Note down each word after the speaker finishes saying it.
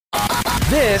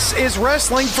This is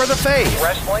Wrestling for the Faith.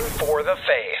 Wrestling for the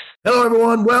Faith. Hello,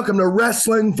 everyone. Welcome to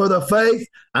Wrestling for the Faith.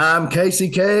 I'm Casey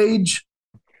Cage.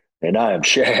 And I am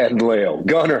Chad Lale.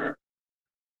 Gunner.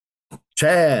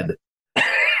 Chad.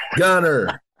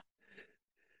 Gunner.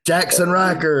 Jackson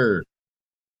Riker.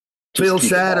 Phil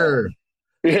Shatter.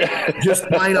 Yeah. Just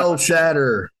plain old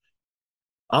Shatter.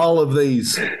 All of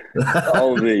these.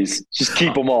 All of these. Just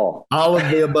keep them all. All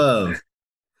of the above.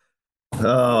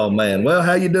 Oh, man. Well,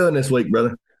 how you doing this week,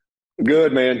 brother?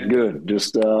 Good, man. Good.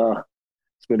 Just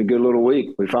it's been a good little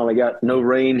week. We finally got no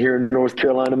rain here in North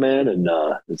Carolina, man, and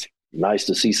it's nice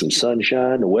to see some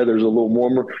sunshine. The weather's a little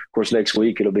warmer. Of course, next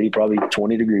week it'll be probably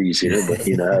 20 degrees here, but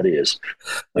you know how it is.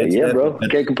 Yeah, bro.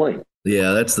 Can't complain.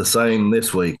 Yeah, that's the same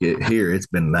this week. Here, it's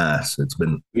been nice. It's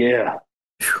been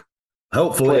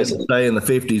Hopefully it'll stay in the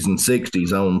 50s and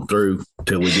 60s on through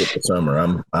till we get to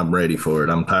summer. I'm ready for it.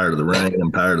 I'm tired of the rain.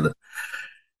 I'm tired of the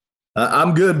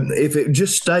I'm good if it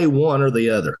just stay one or the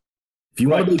other. If you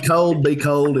want to be cold, be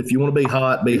cold. If you want to be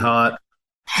hot, be hot.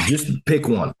 Just pick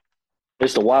one.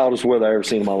 It's the wildest weather I've ever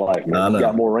seen in my life, man. We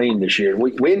got more rain this year.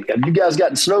 Have you guys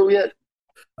gotten snow yet?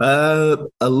 A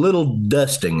little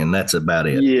dusting, and that's about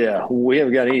it. Yeah, we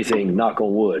haven't got anything, knock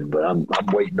on wood, but I'm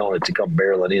waiting on it to come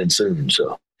barreling in soon.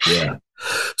 So yeah.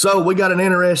 So we got an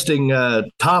interesting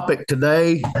topic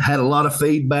today. Had a lot of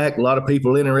feedback, a lot of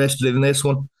people interested in this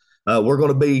one. We're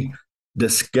going to be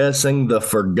discussing the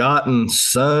Forgotten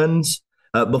Sons.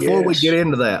 Before we get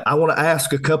into that, I want to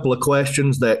ask a couple of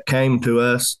questions that came to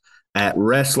us at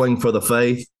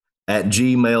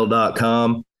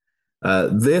wrestlingforthefaith@gmail.com.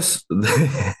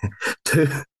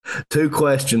 Two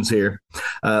questions here.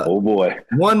 Oh boy.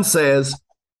 One says,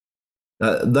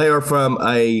 they are from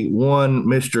one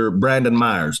Mr. Brandon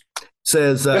Myers.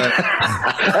 Says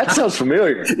that sounds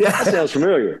familiar. Yeah, that sounds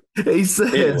familiar. He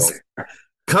says,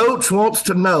 Coach wants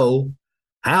to know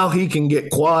how he can get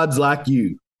quads like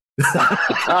you.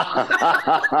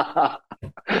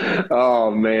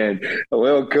 Oh man.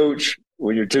 Well, Coach,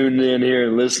 when you're tuning in here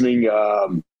and listening, a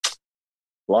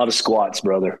lot of squats,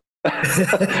 brother.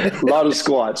 A lot of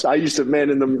squats. I used to, man,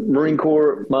 in the Marine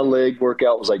Corps, my leg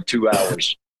workout was like 2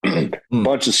 hours.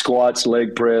 Bunch of squats,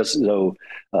 leg press. So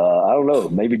I don't know,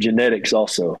 maybe genetics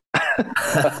also.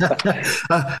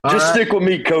 Stick with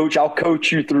me, Coach. I'll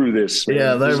coach you through this. Man.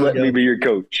 Yeah, Just let me be your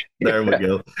coach. There we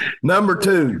go. Number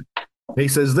 2, he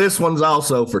says this one's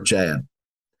also for Chad.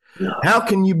 How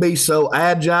can you be so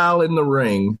agile in the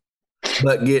ring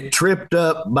but get tripped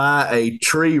up by a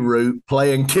tree root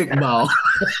playing kickball?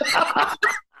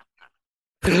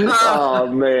 Oh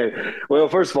man. Well,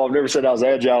 first of all, I've never said I was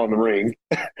agile in the ring.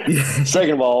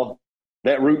 Second of all,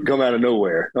 that root come out of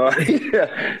nowhere. All right?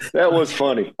 That was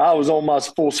funny. I was on my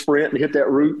full sprint and hit that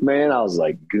root, man. I was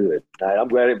like, good. I'm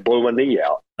glad it blew my knee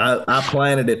out. I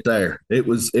planted it there. It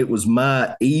was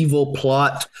my evil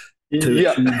plot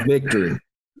to achieve victory.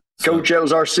 Coach, that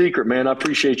was our secret, man. I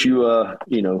appreciate you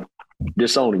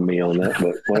disowning me on that,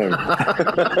 but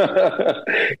whatever.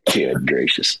 Good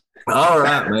gracious. All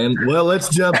right, man. Well, let's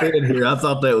jump in here. I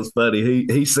thought that was funny.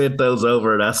 He sent those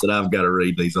over, and I said, I've got to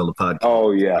read these on the podcast. Oh,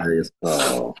 yeah.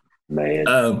 Oh,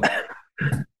 man.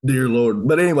 Dear Lord.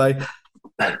 But anyway,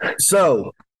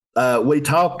 so we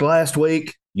talked last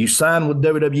week. You signed with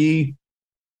WWE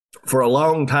for a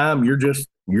long time. You're just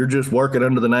working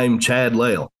under the name Chad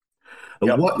Lale.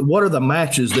 Yep. What are the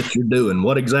matches that you're doing?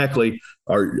 What exactly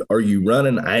are you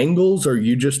running angles? Are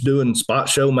you just doing spot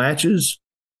show matches?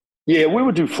 Yeah, we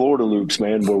would do Florida loops,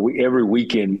 man, where we every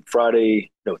weekend,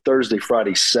 Thursday,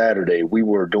 Friday, Saturday, we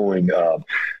were doing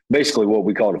basically what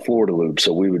we called a Florida loop.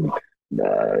 So we would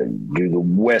do the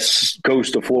west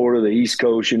coast of Florida, the east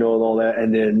coast, and all that.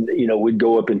 And then, we'd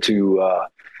go up into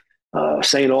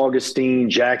St.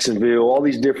 Augustine, Jacksonville, all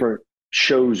these different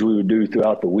shows we would do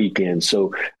throughout the weekend.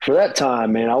 So for that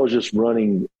time, man, I was just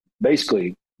running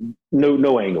basically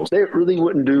no angles. They really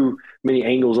wouldn't do many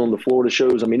angles on the Florida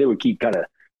shows. I mean, they would keep kind of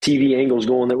TV angles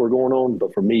going that were going on,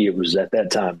 but for me, it was at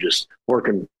that time just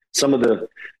working some of the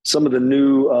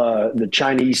new the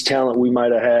Chinese talent we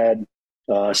might have had,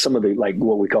 some of the like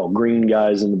what we call green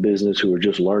guys in the business who are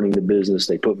just learning the business.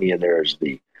 They put me in there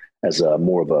as a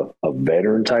more of a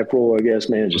veteran type role, I guess,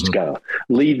 man, just to kind of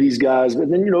lead these guys.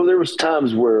 But then there was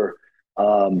times where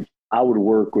I would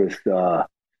work with who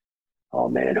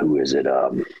is it?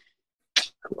 I'm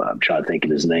trying to think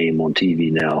of his name on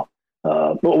TV now.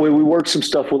 But we worked some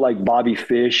stuff with like Bobby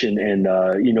Fish and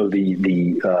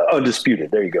the Undisputed.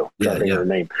 There you go. Trying to think of their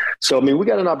name. So I mean, we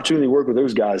got an opportunity to work with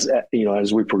those guys.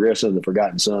 As we progress in the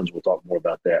Forgotten Sons, we'll talk more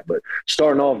about that. But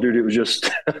starting off, dude, it was just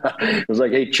it was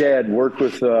like, hey, Chad, work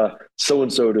with so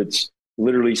and so that's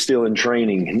literally still in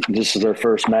training. This is their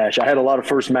first match. I had a lot of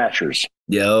first matchers.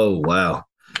 Yeah. Oh, wow.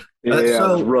 Yeah, it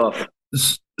was rough.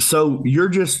 So you're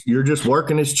just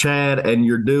working as Chad, and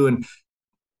you're doing,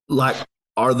 like,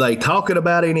 are they talking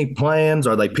about any plans?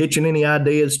 Are they pitching any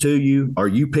ideas to you? Are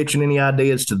you pitching any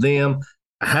ideas to them?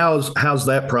 How's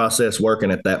that process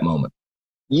working at that moment?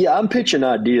 Yeah, I'm pitching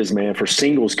ideas, man, for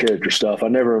singles character stuff. I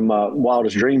never in my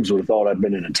wildest dreams would have thought I'd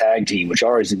been in a tag team, which I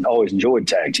always enjoyed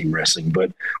tag team wrestling.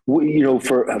 But for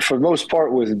the most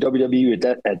part with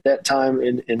WWE at that time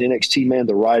in NXT, man,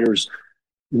 the writers,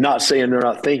 not saying they're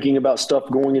not thinking about stuff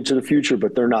going into the future,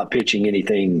 but they're not pitching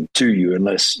anything to you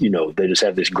unless, they just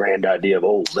have this grand idea of,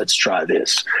 oh, let's try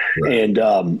this. Right.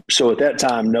 And so at that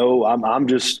time, no, I'm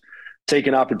just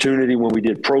taking opportunity. When we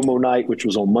did promo night, which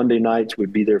was on Monday nights,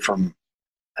 we'd be there from,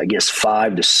 I guess,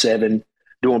 5 to 7,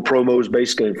 doing promos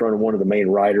basically in front of one of the main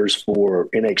writers for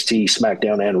NXT,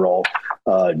 SmackDown, and Raw,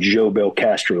 Joe Bel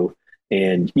Castro.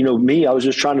 And, me, I was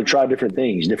just trying to try different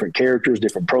things, different characters,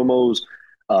 different promos,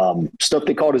 stuff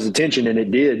that caught his attention, and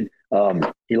it did.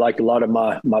 He liked a lot of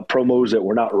my promos that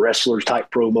were not wrestlers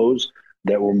type promos,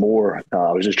 that were more,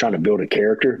 I was just trying to build a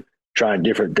character, trying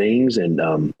different things. And,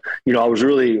 I was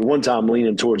really one time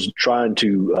leaning towards trying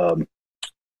to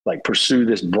pursue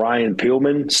this Brian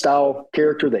Pillman style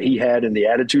character that he had in the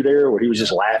Attitude Era, where he was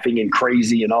just laughing and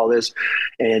crazy and all this.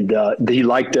 And he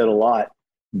liked that a lot,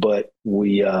 but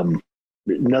we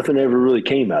nothing ever really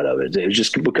came out of it. It was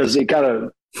just because it kind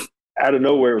of out of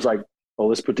nowhere, it was like, oh,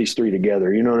 let's put these three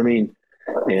together. You know what I mean?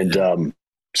 And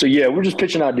so, yeah, we're just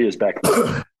pitching ideas back.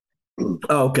 Oh,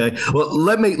 okay. Well,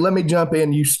 let me jump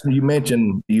in. You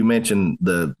mentioned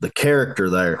the character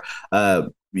there.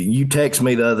 You texted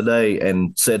me the other day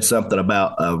and said something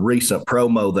about a recent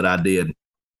promo that I did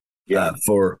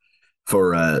for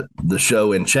the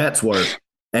show in Chatsworth.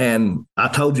 And I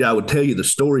told you I would tell you the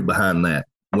story behind that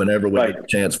whenever we get a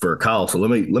chance for a call. So let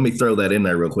me throw that in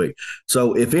there real quick.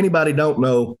 So if anybody don't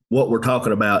know what we're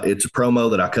talking about, it's a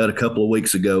promo that I cut a couple of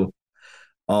weeks ago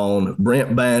on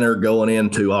Brent Banner going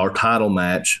into our title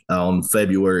match on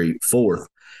February 4th.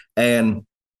 And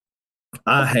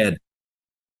I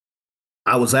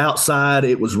was outside,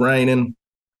 it was raining,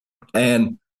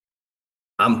 and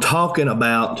I'm talking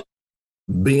about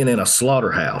being in a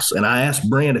slaughterhouse. And I asked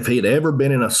Brent if he had ever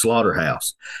been in a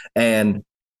slaughterhouse and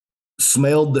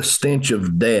smelled the stench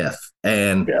of death.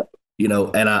 And,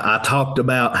 and I talked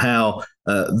about how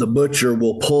the butcher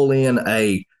will pull in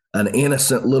an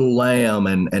innocent little lamb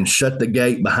and shut the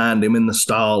gate behind him in the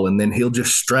stall. And then he'll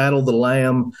just straddle the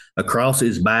lamb across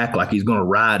his back like he's going to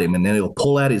ride him. And then he'll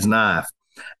pull out his knife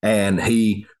and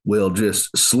he will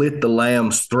just slit the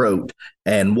lamb's throat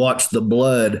and watch the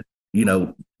blood,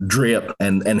 drip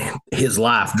and his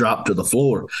life drop to the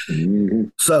floor. Mm-hmm.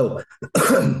 So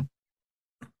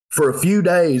for a few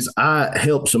days, I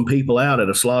helped some people out at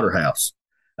a slaughterhouse.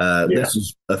 This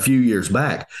is a few years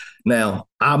back. Now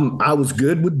I was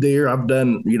good with deer. I've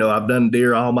done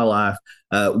deer all my life,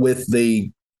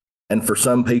 and for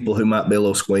some people who might be a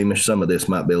little squeamish, some of this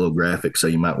might be a little graphic. So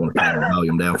you might want to turn the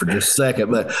volume down for just a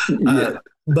second,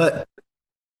 but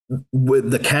with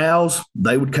the cows,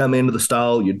 they would come into the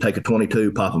stall. You'd take a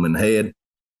 22, pop them in the head.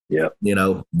 Yeah.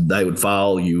 They would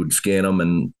fall, you would skin them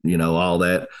and, all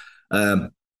that.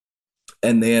 And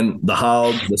then the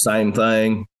hog, the same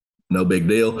thing. No big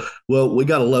deal. Well, we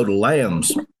got a load of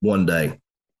lambs one day,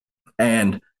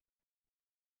 and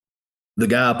the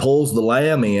guy pulls the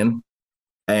lamb in,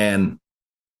 and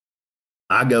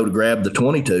I go to grab the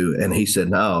 22, and he said,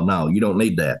 no, you don't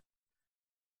need that.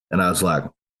 And I was like,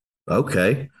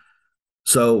 okay.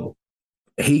 So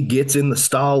he gets in the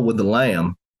stall with the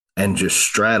lamb and just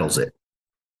straddles it.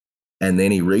 And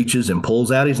then he reaches and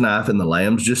pulls out his knife, and the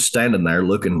lamb's just standing there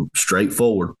looking straight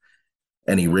forward.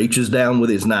 And he reaches down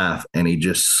with his knife and he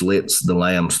just slits the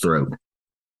lamb's throat.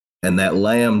 And that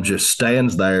lamb just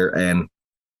stands there and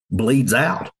bleeds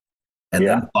out and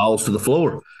then falls to the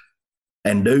floor.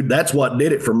 And dude, that's what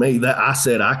did it for me. That I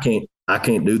said, I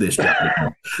can't do this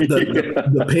job.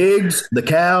 The pigs, the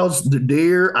cows, the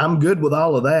deer, I'm good with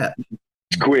all of that.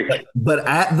 It's quick. But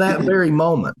at that very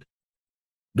moment,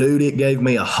 dude, it gave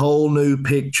me a whole new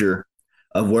picture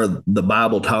of where the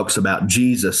Bible talks about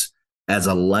Jesus as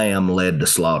a lamb led to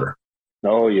slaughter.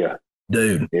 Oh, yeah.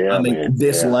 Dude, yeah,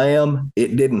 this lamb,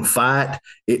 it didn't fight.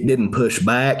 It didn't push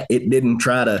back. It didn't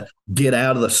try to get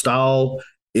out of the stall.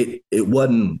 It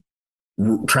wasn't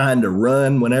trying to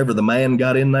run whenever the man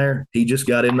got in there. He just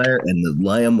got in there, and the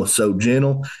lamb was so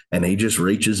gentle, and he just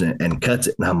reaches and cuts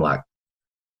it. And I'm like,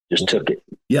 Just took it.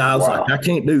 Yeah, I was like, I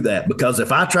can't do that because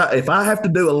if I have to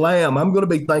do a lamb, I'm going to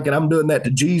be thinking I'm doing that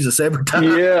to Jesus every time.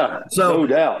 Yeah, so no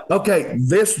doubt. Okay,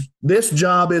 this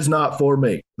job is not for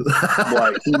me.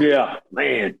 Right. Yeah,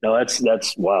 man. No,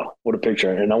 that's wow. What a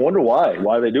picture. And I wonder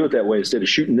why they do it that way instead of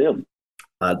shooting them.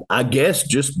 I guess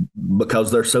just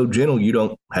because they're so gentle, you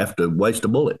don't have to waste a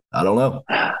bullet. I don't know.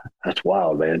 That's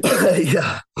wild, man.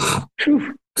 Yeah.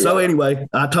 Whew. So anyway,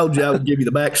 I told you I would give you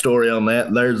the backstory on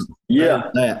that. There's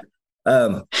that.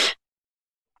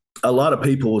 A lot of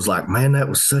people was like, man, that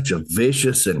was such a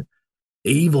vicious and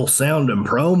evil sounding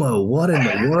promo. What in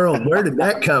the world? Where did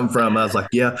that come from? I was like,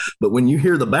 yeah, but when you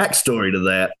hear the backstory to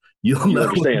that, you'll know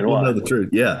the truth.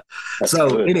 Yeah. That's so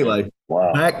good, anyway,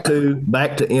 wow. back to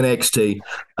NXT.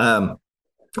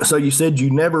 So you said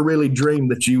you never really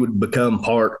dreamed that you would become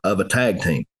part of a tag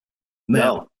team.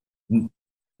 Now,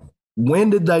 when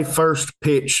did they first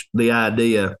pitch the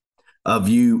idea of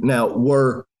you? Now,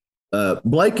 were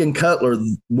Blake and Cutler,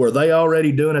 were they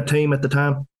already doing a team at the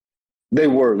time? They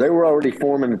were. They were already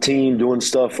forming a team, doing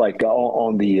stuff like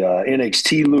on the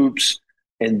NXT loops,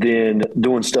 and then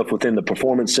doing stuff within the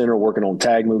Performance Center, working on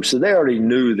tag moves. So they already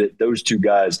knew that those two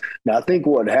guys. Now, I think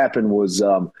what happened was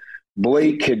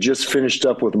Blake had just finished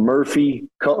up with Murphy.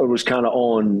 Cutler was kind of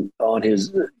on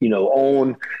his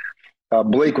own.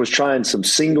 Blake was trying some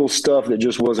single stuff that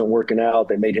just wasn't working out.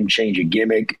 They made him change a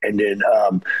gimmick. And then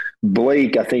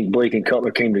I think Blake and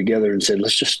Cutler came together and said,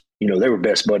 let's just, they were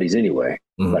best buddies anyway.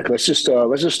 Mm-hmm. Like, let's just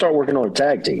start working on a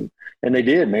tag team. And they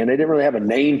did, man. They didn't really have a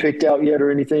name picked out yet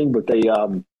or anything, but they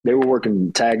were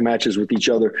working tag matches with each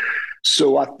other.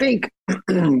 So I think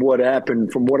what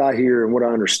happened, from what I hear and what I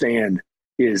understand,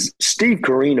 is Steve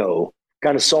Corino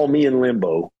kind of saw me in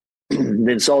limbo and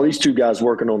then saw these two guys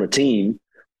working on a team,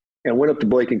 and went up to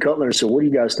Blake and Cutler and said, what do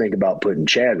you guys think about putting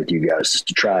Chad with you guys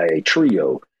to try a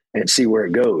trio and see where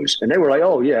it goes? And they were like,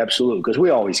 oh, yeah, absolutely, because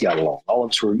we always got along. All of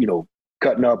us were,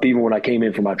 cutting up. Even when I came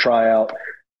in for my tryout,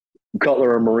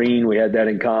 Cutler and Marine, we had that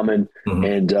in common. Mm-hmm.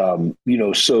 And,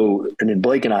 and then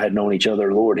Blake and I had known each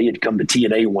other. Lord, he had come to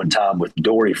TNA one time with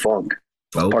Dory Funk,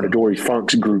 part of Dory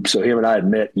Funk's group. So him and I had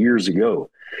met years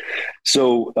ago.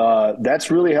 So that's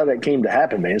really how that came to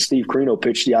happen, man. Steve Corino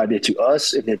pitched the idea to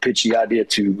us, and then pitched the idea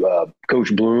to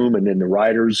Coach Bloom and then the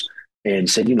writers, and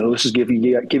said, let's just give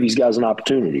these guys an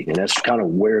opportunity. And that's kind of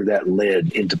where that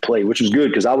led into play, which was good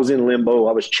because I was in limbo.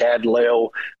 I was Chad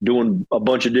Lell doing a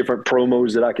bunch of different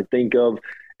promos that I could think of.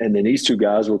 And then these two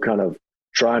guys were kind of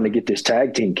trying to get this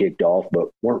tag team kicked off, but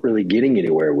weren't really getting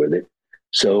anywhere with it.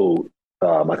 So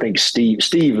I think Steve,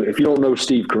 if you don't know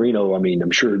Steve Corino, I mean,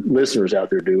 I'm sure listeners out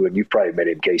there do, and you've probably met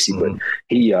him, Casey, but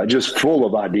he just full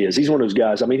of ideas. He's one of those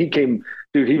guys. I mean,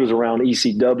 he was around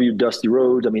ECW, Dusty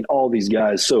Rhodes. I mean, all these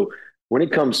guys. So when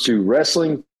it comes to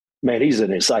wrestling, man, he's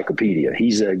an encyclopedia.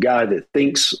 He's a guy that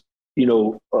thinks,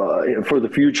 for the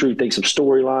future. He thinks of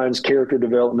storylines, character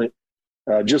development.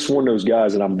 Just one of those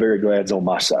guys that I'm very glad is on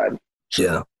my side.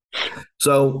 Yeah.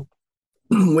 So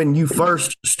when you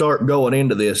first start going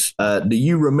into this, do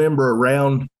you remember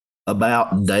around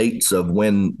about dates of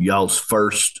when y'all's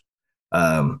first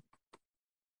time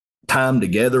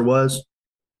together was?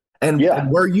 And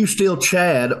were you still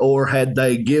Chad, or had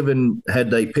they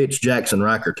pitched Jackson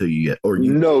Riker to you yet? Or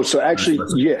no, so actually,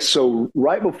 yes. So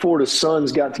right before the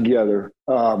Sons got together,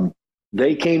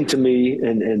 they came to me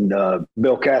and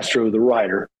Bill Castro, the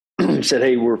writer, said,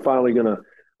 hey, we're finally going to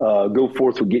go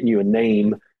forth with getting you a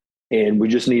name, and we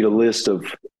just need a list of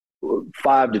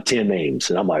 5 to 10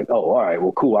 names. And I'm like, oh, all right,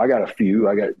 well, cool. I got a few.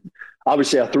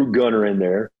 Obviously I threw Gunner in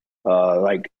there.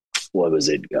 What was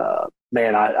it?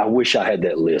 Man, I wish I had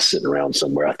that list sitting around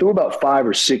somewhere. I threw about 5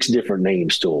 or 6 different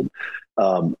names to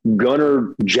him.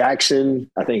 Gunner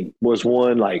Jackson, I think, was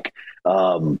one.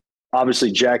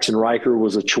 Obviously Jackson Riker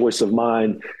was a choice of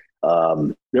mine.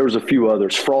 There was a few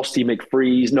others. Frosty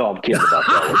McFreeze. No, I'm kidding about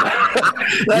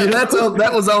that.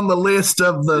 That was on the list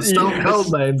of the Stone Cold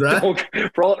names, right?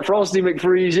 Frosty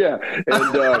McFreeze, yeah.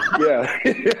 And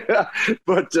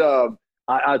But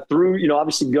I threw,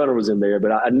 obviously Gunner was in there,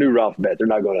 but I knew right off the bat they're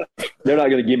not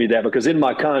gonna give me that, because in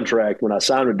my contract when I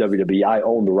signed with WWE, I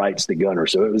owned the rights to Gunner,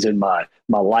 so it was in my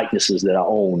likenesses that I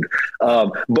owned.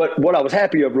 But what I was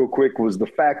happy of real quick was the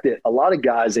fact that a lot of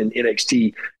guys in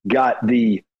NXT got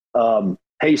the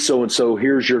hey, so and so,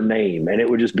 here's your name, and it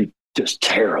would just be just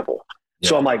terrible. Yeah.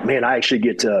 So I'm like, man, I actually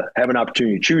get to have an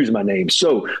opportunity to choose my name.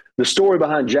 So the story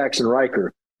behind Jackson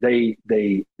Riker,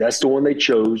 that's the one they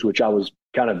chose, which I was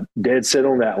kind of dead set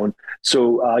on that one.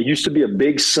 So I used to be a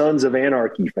big Sons of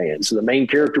Anarchy fan. So the main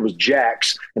character was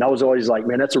Jax, and I was always like,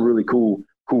 man, that's a really cool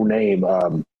name.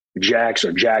 Jax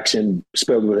or Jackson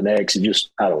spelled with an X. It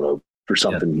just, I don't know.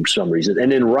 for some reason.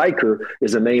 And then Riker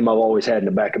is a name I've always had in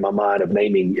the back of my mind of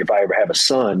naming, if I ever have a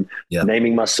son,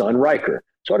 naming my son Riker.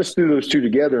 So I just threw those two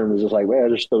together and was just like, well, I'll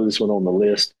just throw this one on the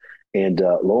list. And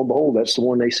lo and behold, that's the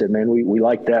one they said, man, we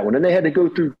like that one. And they had to go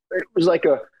through, it was like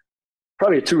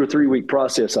probably a 2 or 3 week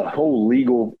process, a whole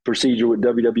legal procedure with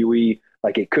WWE.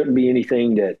 Like it couldn't be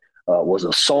anything that was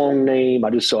a song name.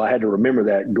 I had to remember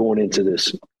that going into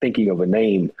this, thinking of a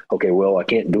name. Okay, well, I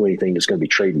can't do anything that's going to be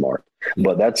trademarked.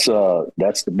 But that's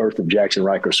the birth of Jackson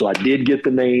Riker. So I did get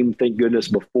the name, thank goodness,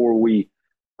 before we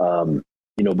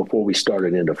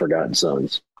started into Forgotten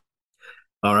Sons.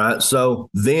 All right. So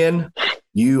then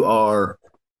you're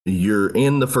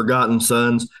in the Forgotten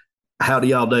Sons. How do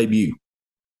y'all debut?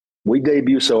 We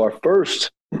debut. So our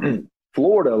first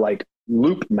Florida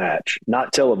loop match,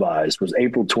 not televised, was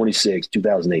April 26,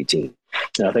 2018.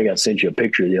 And I think I sent you a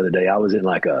picture the other day. I was in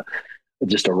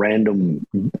just a random,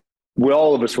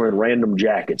 all of us were in random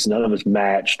jackets. None of us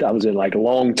matched. I was in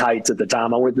long tights at the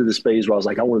time. I went through this phase where I was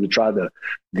I wanted to try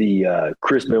the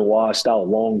Chris Benoit style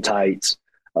long tights.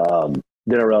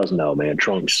 Then I realized, no, man,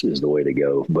 trunks is the way to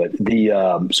go. But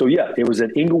it was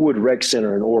at Inglewood Rec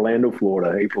Center in Orlando,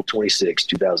 Florida, April 26,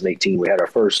 2018. We had our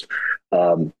first,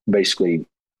 basically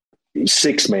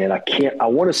 6-man. I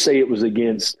want to say it was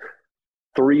against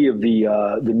 3 of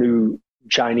the new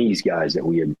Chinese guys that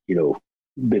we had,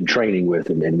 been training with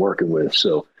and working with.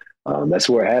 So that's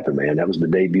where it happened, man. That was the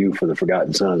debut for the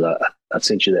Forgotten Sons. I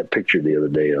sent you that picture the other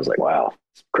day. I was like, wow,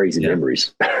 crazy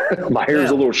memories. My hair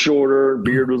was a little shorter.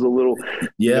 Beard was a little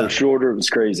shorter. It was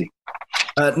crazy.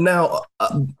 Now,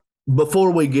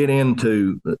 before we get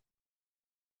into,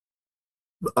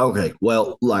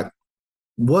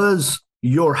 was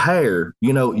your hair,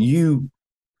 you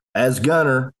as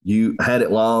Gunner, you had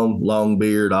it long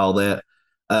beard, all that.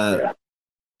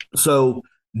 So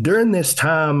during this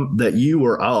time that you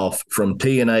were off from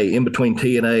TNA, in between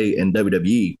TNA and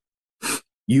WWE,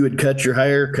 you would cut your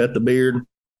hair, cut the beard.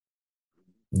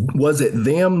 Was it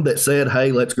them that said,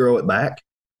 hey, let's grow it back?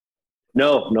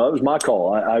 No, it was my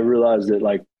call. I realized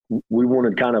that we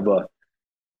wanted kind of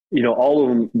all of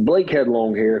them. Blake had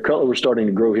long hair. Cutler was starting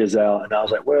to grow his out. And I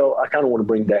was like, well, I kind of want to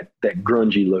bring that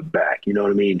grungy look back. You know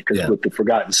what I mean? Because with the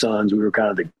Forgotten Sons, we were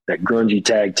kind of that grungy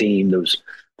tag team, those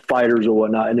fighters or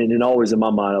whatnot. And then always in my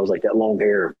mind, I was like, that long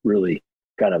hair really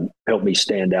kind of helped me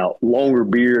stand out. Longer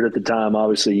beard at the time,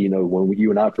 obviously, when you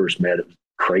and I first met, it was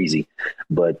crazy.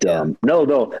 But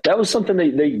no, that was something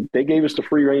they gave us the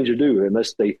free range to do,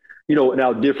 unless they,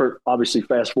 now different, obviously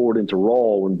fast forward into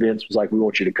Raw when Vince was like, we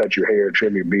want you to cut your hair,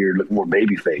 trim your beard, look more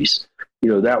babyface.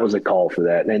 That was a call for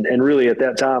that. And really at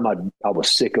that time, I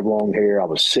was sick of long hair. I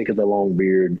was sick of the long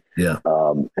beard. Yeah.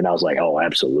 And I was like, oh,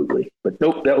 absolutely. But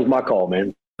nope, that was my call,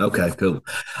 man. Okay, cool.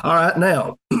 All right.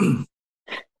 Now,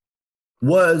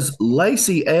 was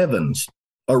Lacey Evans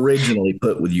originally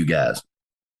put with you guys?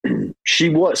 She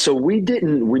was. So we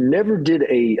never did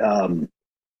an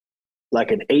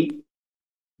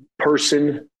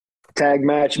 8-person tag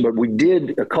match, but we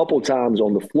did a couple times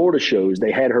on the Florida shows.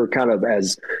 They had her kind of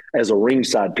as a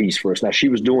ringside piece for us. Now she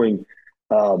was doing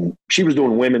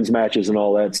women's matches and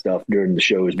all that stuff during the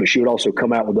shows, but she would also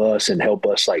come out with us and help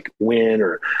us win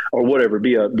or whatever,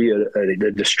 be a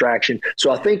distraction. So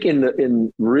I think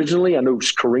originally, I know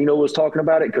Carino was talking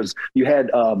about it, because you had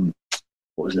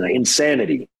what was the name?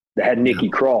 Insanity, that had Nikki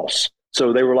Cross.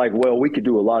 So they were like, well, we could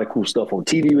do a lot of cool stuff on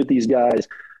TV with these guys.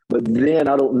 But then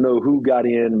I don't know who got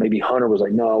in. Maybe Hunter was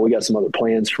like, no, we got some other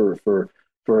plans for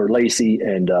Lacey.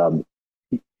 And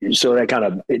so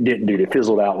that it didn't do it. It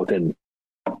fizzled out within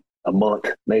a month,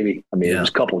 maybe. I mean, it was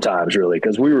a couple of times really,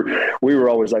 because we were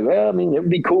always like, well, I mean, it would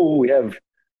be cool. We have,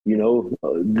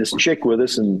 this chick with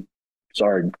us, and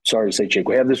sorry to say chick,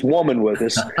 we have this woman with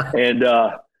us, and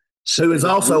who is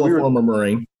also a former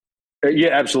Marine. Yeah,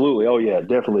 absolutely. Oh yeah,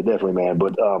 definitely, man.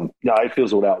 But no, it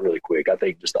fizzled out really quick. I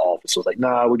think just the office was like,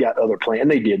 nah, we got other plans.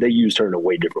 And they did. They used her in a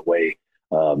way different way,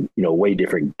 way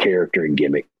different character and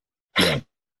gimmick. Yeah.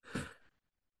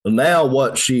 Well, now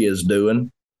what she is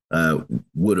doing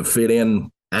would have fit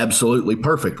in absolutely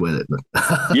perfect with it.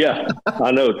 Yeah, I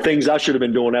know. Things I should have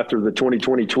been doing after the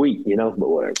 2020 tweet, but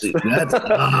whatever.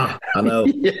 I know.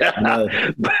 Yeah. I know.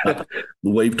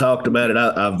 We've talked about it.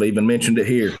 I've even mentioned it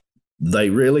here.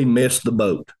 They really missed the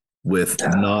boat with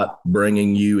not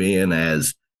bringing you in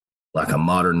as a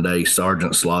modern day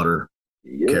Sergeant Slaughter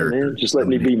character. Man, just let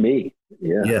me be me.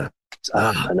 Yeah.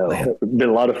 I know. Man. It's been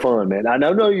a lot of fun, man. I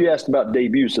know you asked about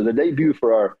debut. So the debut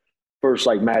for our first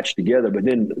match together, but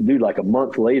then a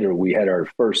month later, we had our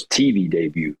first TV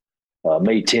debut,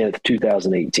 May 10th,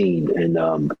 2018. And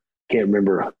can't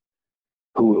remember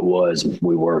who it was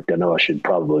we worked. I know I should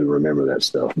probably remember that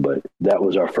stuff, but that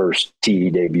was our first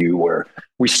TV debut where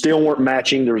we still weren't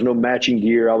matching. There was no matching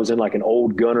gear. I was in like an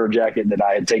old gunner jacket that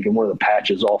I had taken one of the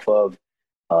patches off of,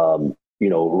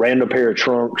 random pair of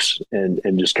trunks and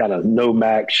just kind of no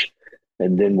match.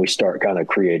 And then we start kind of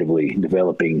creatively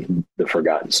developing the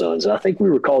Forgotten Sons. And I think we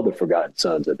were called the Forgotten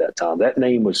Sons at that time. That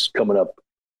name was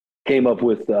came up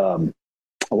with, I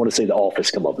want to say The Office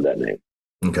come up with that name.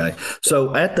 Okay.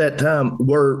 So at that time,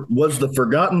 was the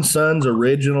Forgotten Sons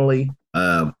originally,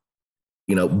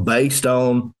 based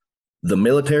on the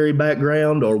military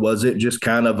background, or was it just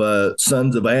kind of a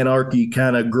Sons of Anarchy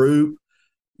kind of group?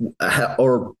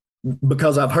 Or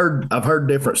because I've heard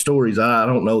different stories. I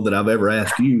don't know that I've ever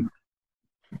asked you.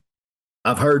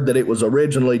 I've heard that it was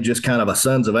originally just kind of a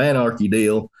Sons of Anarchy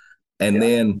deal. And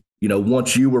then,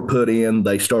 once you were put in,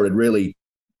 they started really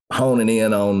honing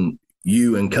in on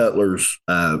you and Cutler's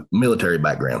military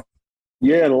background.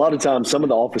 Yeah, and a lot of times some of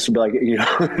the officers would be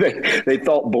like, they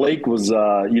thought Blake was,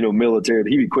 military.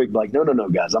 But he'd be quick, like, no,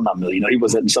 guys, I'm not military. He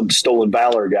wasn't some stolen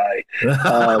valor guy.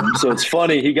 So it's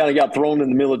funny. He kind of got thrown in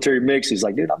the military mix. He's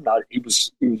like, dude, I'm not. He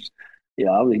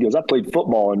goes, I played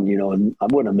football and I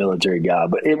wasn't a military guy.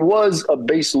 But it was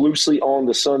based loosely on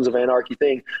the Sons of Anarchy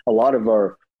thing. A lot of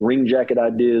our ring jacket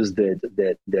ideas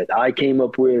that I came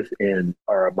up with and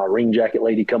my ring jacket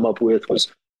lady come up with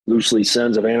was loosely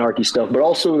Sons of Anarchy stuff. But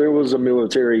also there was a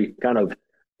military kind of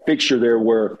fixture there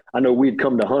where I know we'd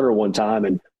come to Hunter one time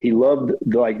and he loved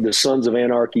like the Sons of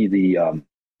Anarchy, the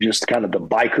just kind of the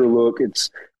biker look.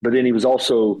 But then he was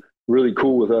also really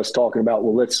cool with us talking about,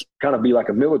 well, let's kind of be like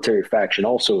a military faction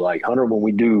also. Like Hunter, when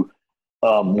we do,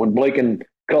 when Blake and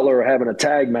Cutler are having a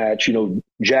tag match,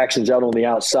 Jackson's out on the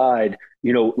outside,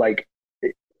 like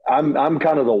I'm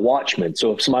kind of the watchman.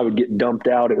 So if somebody would get dumped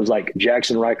out, it was like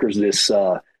Jackson Riker's this,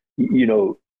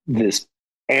 this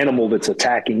animal that's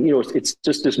attacking, it's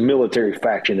just this military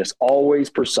faction that's always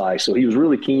precise. So he was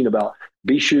really keen about,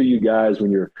 be sure you guys,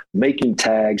 when you're making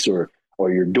tags or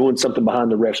you're doing something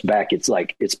behind the ref's back, it's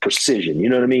like, it's precision. You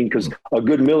know what I mean? Because a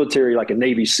good military, like a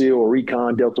Navy SEAL or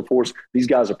Recon, Delta Force, these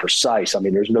guys are precise. I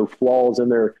mean, there's no flaws in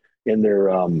their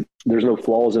there's no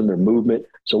flaws in their movement.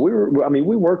 So we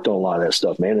worked on a lot of that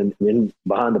stuff, man. And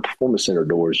behind the Performance Center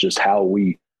doors, just how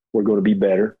we were going to be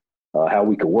better, how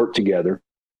we could work together.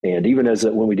 And even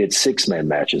when we did 6-man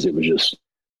matches, it was just,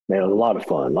 man, a lot of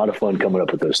fun coming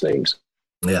up with those things.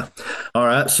 Yeah. All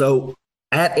right. So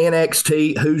at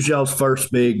NXT, who's y'all's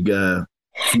first big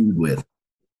feud with?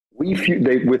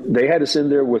 They had us in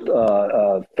there with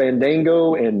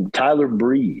Fandango and Tyler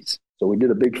Breeze. So we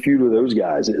did a big feud with those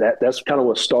guys. That's kind of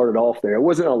what started off there. It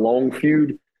wasn't a long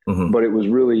feud, but it was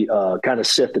really kind of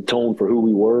set the tone for who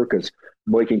we were, because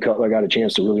Blake and Cutler got a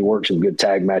chance to really work some good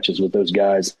tag matches with those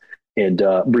guys. And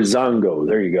Brizongo,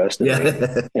 there you go. That's the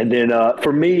name. And then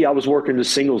for me, I was working the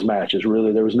singles matches.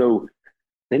 Really,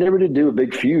 they never did do a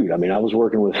big feud. I mean, I was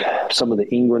working with some of the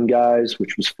England guys,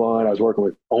 which was fun. I was working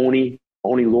with Oni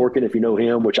Lorcan, if you know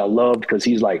him, which I loved because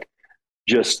he's like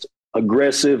just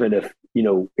aggressive. And if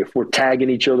we're tagging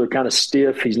each other kind of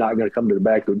stiff, he's not going to come to the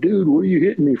back and go, dude, what are you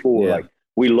hitting me for? Yeah. Like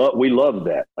we love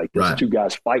that. Like there's two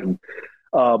guys fighting.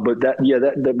 But that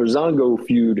Brizongo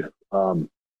feud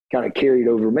kind of carried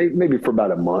over maybe for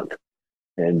about a month,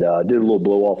 and did a little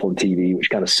blow off on TV, which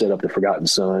kind of set up the Forgotten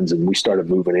Sons. And we started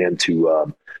moving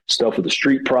into stuff with the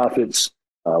Street Profits,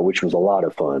 which was a lot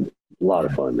of fun. A lot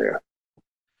of fun there.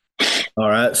 All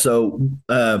right. So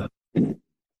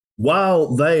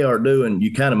while they are doing,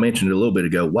 you kind of mentioned it a little bit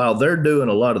ago, while they're doing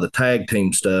a lot of the tag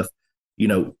team stuff,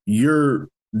 you're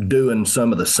doing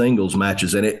some of the singles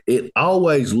matches, and it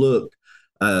always looked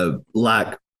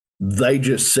like they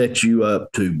just set you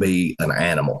up to be an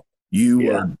animal.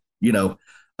 It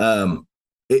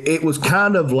was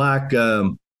kind of like,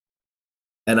 and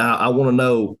I want to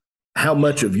know how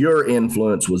much of your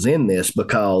influence was in this,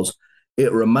 because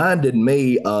it reminded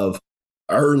me of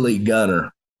early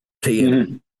Gunner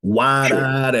TNA,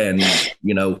 wide-eyed, and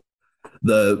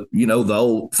the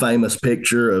old famous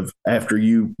picture of after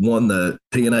you won the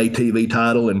TNA TV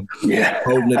title and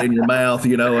holding it in your mouth,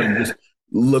 and just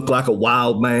look like a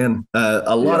wild man.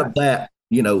 A lot of that,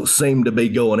 seemed to be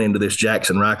going into this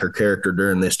Jackson Riker character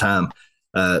during this time.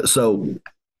 So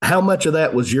how much of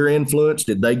that was your influence?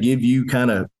 Did they give you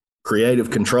kind of creative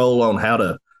control on how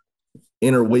to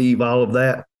interweave all of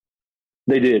that?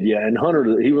 They did, yeah. And Hunter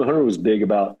was big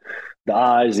about the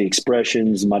eyes, the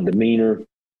expressions, my demeanor.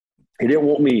 He didn't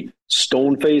want me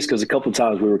stone-faced, because a couple of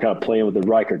times we were kind of playing with the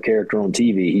Riker character on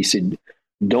TV. He said,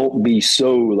 don't be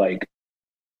so like,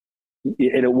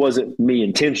 and it wasn't me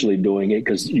intentionally doing it,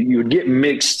 because you would get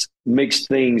mixed mixed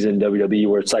things in WWE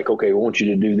where it's like, okay, I want you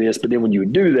to do this. But then when you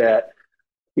would do that,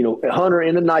 you know, Hunter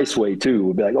in a nice way too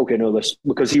would be like, okay, no, let's,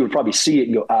 because he would probably see it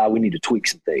and go, we need to tweak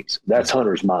some things. That's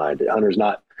Hunter's mind. Hunter's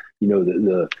not, you know,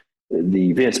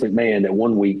 the Vince McMahon that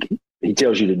one week he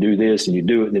tells you to do this and you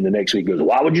do it. And then the next week goes,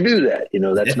 why would you do that? You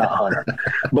know, that's not Hunter.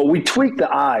 But we tweaked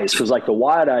the eyes because like the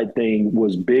wide-eyed thing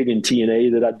was big in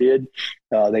TNA that I did.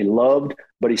 They loved,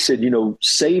 but he said, you know,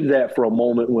 save that for a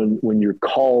moment when you're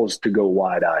caused to go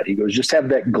wide-eyed. He goes, just have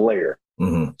that glare.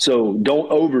 Mm-hmm. So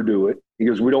don't overdo it. He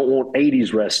goes, we don't want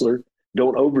 80s wrestler.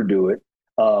 Don't overdo it.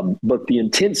 But the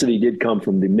intensity did come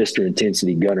from the Mr.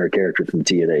 Intensity Gunner character from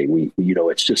TNA. We you know,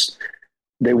 it's just,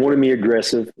 they wanted me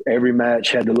aggressive. Every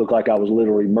match had to look like I was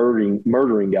literally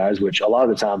murdering guys, which a lot of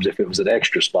the times, if it was an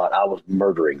extra spot, I was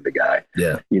murdering the guy.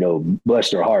 Yeah. You know, bless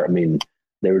their heart. I mean,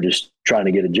 they were just trying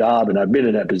to get a job, and I've been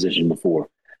in that position before.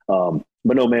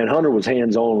 But no, man, Hunter was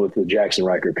hands-on with the Jackson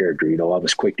Riker character. You know, I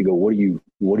was quick to go, what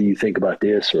do you think about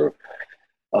this? Or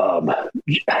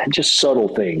just subtle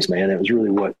things, man. It was really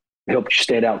what helped you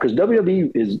stand out. Because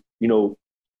WWE is, you know,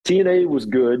 TNA was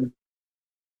good,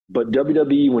 but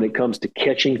WWE, when it comes to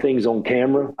catching things on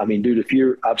camera, I mean,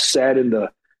 dude, I've sat in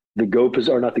the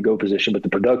not the go position, but the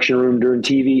production room during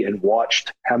TV and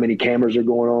watched how many cameras are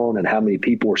going on and how many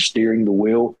people are steering the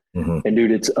wheel. Mm-hmm. And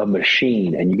dude, it's a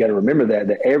machine. And you got to remember that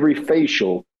every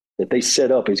facial that they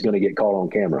set up is going to get caught on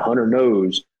camera. Hunter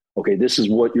knows, okay, this is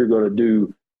what you're going to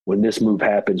do when this move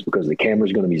happens because the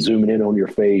camera's going to be zooming in on your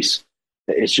face.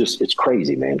 It's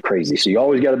crazy, man. Crazy. So you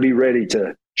always got to be ready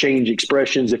to change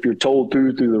expressions if you're told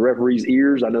through the referee's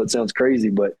ears. I know it sounds crazy,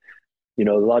 but you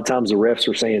know, a lot of times the refs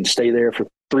are saying, stay there for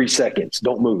 3 seconds.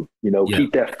 Don't move, you know,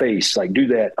 keep that face, like do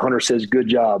that. Hunter says, good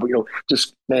job. You know,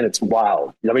 just, man, it's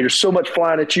wild. I mean, there's so much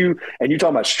flying at you and you're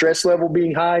talking about stress level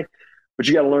being high, but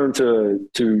you got to learn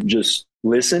to just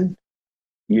listen,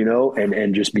 you know,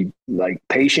 and just be like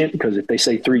patient. Because if they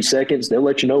say 3 seconds, they'll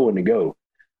let you know when to go.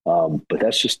 But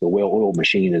that's just the well-oiled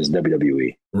machine is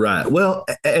WWE. Right. Well,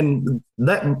 and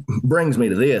that brings me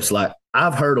to this. Like,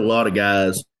 I've heard a lot of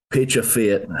guys pitch a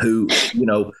fit who, you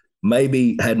know,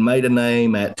 maybe had made a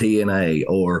name at TNA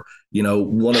or, you know,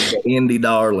 one of the indie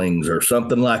darlings or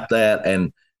something like that.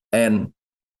 And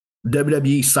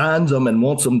WWE signs them and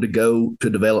wants them to go to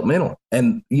developmental.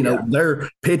 And, you know, they're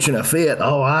pitching a fit.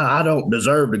 Oh, I don't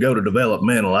deserve to go to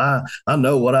developmental. I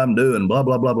know what I'm doing, blah,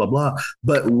 blah, blah, blah, blah.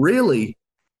 But really,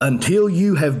 until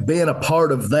you have been a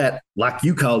part of that, like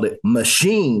you called it,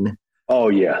 machine. Oh,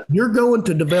 yeah. You're going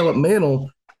to developmental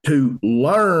to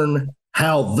learn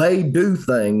how they do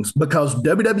things because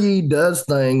WWE does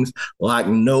things like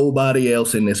nobody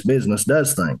else in this business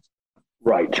does things.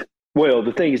 Right. Well,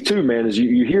 the thing is too, man, is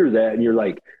you hear that and you're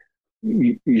like,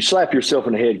 you slap yourself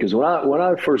in the head. Because when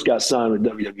I first got signed with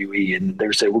WWE and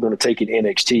they said, we're going to take it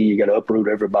NXT, you got to uproot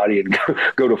everybody and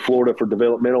go to Florida for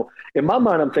developmental. In my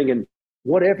mind, I'm thinking,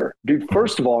 whatever, dude.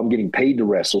 First of all, I'm getting paid to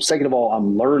wrestle. Second of all,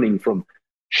 I'm learning from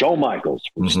Shawn Michaels,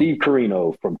 from Steve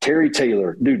Corino, from Terry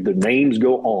Taylor. Dude, the names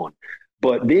go on.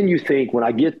 But then you think when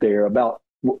I get there about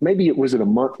maybe it was a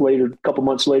month later, a couple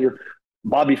months later,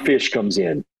 Bobby Fish comes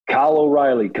in, Kyle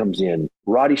O'Reilly comes in,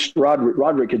 Roddy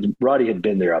had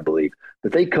been there, I believe.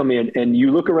 But they come in and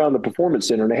you look around the Performance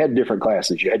Center and they had different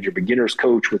classes. You had your beginners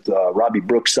coach with Robbie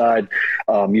Brookside.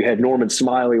 You had Norman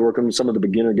Smiley working with some of the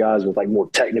beginner guys with like more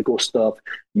technical stuff.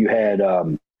 You had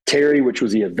Terry, which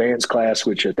was the advanced class,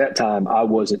 which at that time I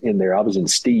wasn't in there. I was in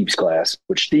Steve's class,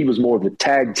 which Steve was more of the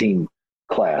tag team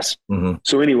class. Mm-hmm.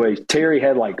 So anyway, Terry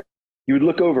had like, you would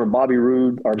look over and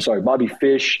Bobby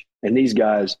Fish and these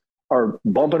guys are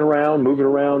bumping around, moving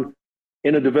around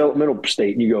in a developmental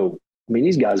state. And you go, I mean,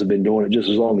 these guys have been doing it just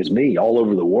as long as me all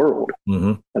over the world.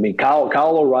 Mm-hmm. I mean,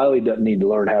 Kyle O'Reilly doesn't need to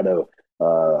learn how to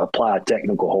apply a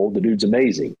technical hold. The dude's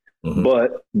amazing,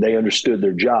 but they understood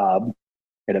their job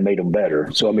and it made them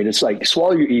better. So, I mean, it's like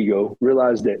swallow your ego,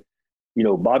 realize that, you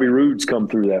know, Bobby Roode's come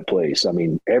through that place. I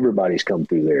mean, everybody's come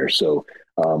through there. So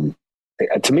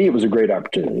to me, it was a great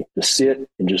opportunity to sit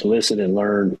and just listen and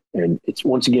learn. And it's,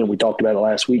 once again, we talked about it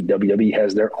last week, WWE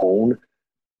has their own,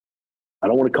 I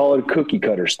don't want to call it a cookie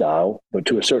cutter style, but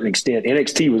to a certain extent,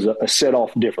 NXT was a set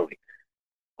off differently.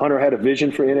 Hunter had a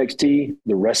vision for NXT.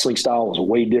 The wrestling style was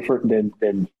way different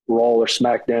than Raw or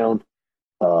SmackDown.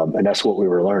 And that's what we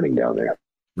were learning down there.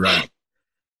 Right.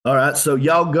 All right. So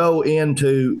y'all go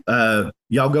into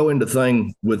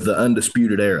thing with the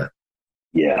Undisputed Era.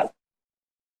 Yeah.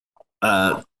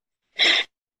 I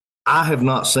have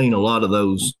not seen a lot of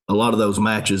those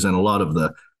matches and a lot of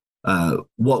the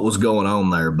what was going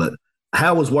on there, but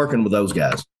how was working with those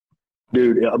guys?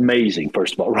 Dude, amazing.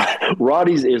 First of all,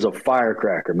 Roddy's is a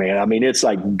firecracker, man. I mean, it's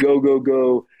like go, go,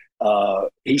 go.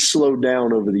 he slowed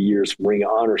down over the years from Ring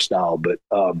of Honor style, but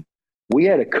we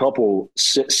had a couple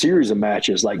series of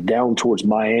matches like down towards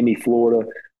Miami, Florida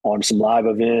on some live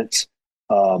events.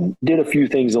 Did a few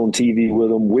things on TV with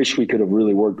them. Wish we could have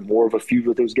really worked more of a feud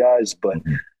with those guys, but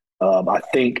I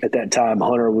think at that time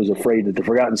Hunter was afraid that the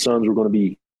Forgotten Sons were going to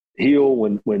be heel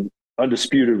when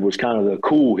Undisputed was kind of the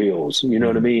cool heels, you know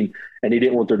what I mean? And he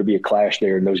didn't want there to be a clash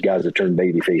there and those guys that turned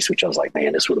babyface, which I was like,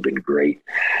 man, this would have been great.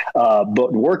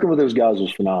 But working with those guys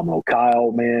was phenomenal.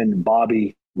 Kyle, man,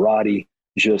 Bobby, Roddy,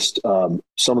 just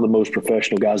some of the most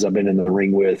professional guys I've been in the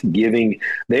ring with.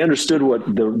 They understood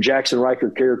what the Jackson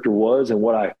Riker character was and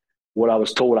what I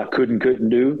was told I couldn't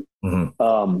do.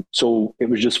 So it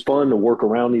was just fun to work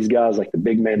around these guys, like the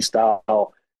big man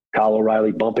style, Kyle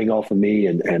O'Reilly bumping off of me,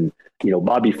 and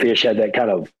Bobby Fish had that kind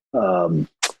of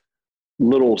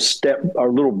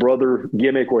little brother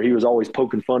gimmick where he was always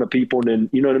poking fun at people, and then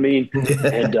you know what I mean.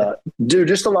 And dude,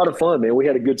 just a lot of fun, man. We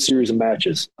had a good series of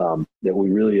matches that we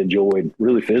really enjoyed.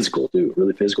 Really physical, too.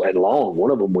 Really physical and long. One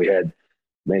of them we had,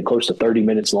 man, close to 30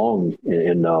 minutes long,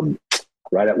 and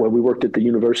right at where we worked at the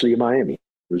University of Miami.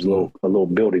 There's a little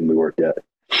building we worked at.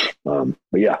 But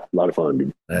yeah, a lot of fun,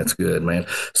 dude. That's good, man.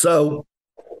 So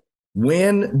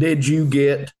when did you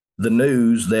get the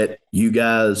news that you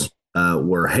guys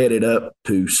were headed up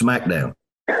to SmackDown?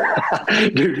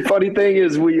 Dude, funny thing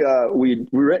is we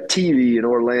were at TV in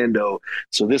Orlando.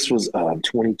 So this was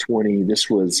 2020. We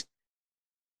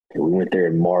went there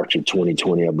in March of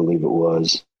 2020, I believe it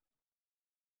was.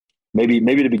 Maybe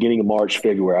the beginning of March,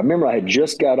 February. I remember I had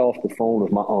just got off the phone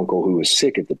with my uncle who was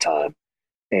sick at the time.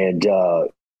 And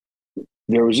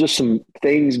there was just some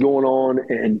things going on,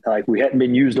 and like we hadn't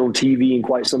been used on TV in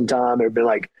quite some time. It had been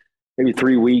like maybe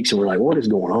 3 weeks, and we're like, what is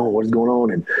going on? What is going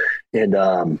on?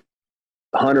 And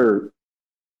Hunter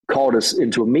called us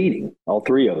into a meeting, all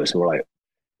three of us, and we're like,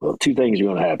 well, two things are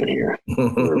going to happen here.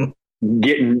 We're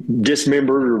getting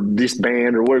dismembered or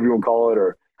disbanded or whatever you want to call it,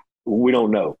 or we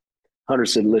don't know. Hunter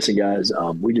said, listen, guys,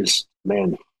 we just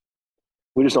don't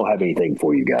have anything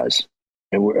for you guys.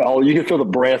 And you can feel the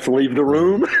breath leave the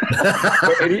room.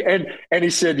 and he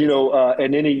said,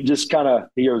 and then he just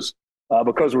he goes,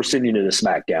 because we're sending you to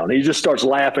SmackDown. And he just starts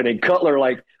laughing, and Cutler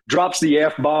like drops the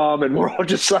F-bomb, and we're all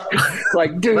just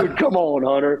like, dude, come on,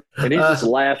 Hunter. And he's just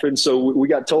laughing. So we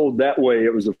got told that way.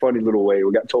 It was a funny little way.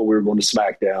 We got told we were going to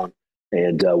SmackDown,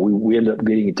 and we ended up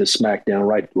getting to SmackDown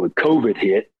right when COVID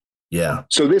hit. Yeah.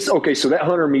 So that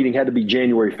Hunter meeting had to be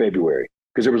January, February,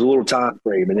 because there was a little time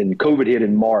frame, and then COVID hit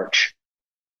in March.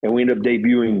 And we ended up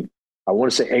debuting, I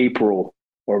want to say April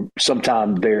or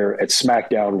sometime there at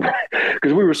SmackDown,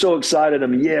 because we were so excited. I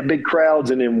mean, yeah, big crowds.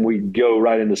 And then we go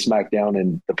right into SmackDown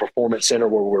in the Performance Center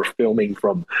where we're filming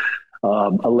from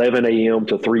 11 a.m.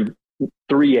 to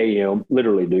 3 a.m.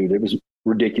 Literally, dude, it was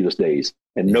ridiculous days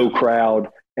and no crowd.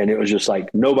 And it was just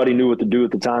like nobody knew what to do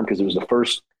at the time because it was the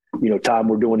first, time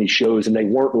we're doing these shows and they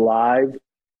weren't live.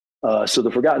 So the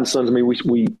Forgotten Sons, I mean,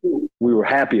 we were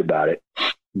happy about it.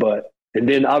 And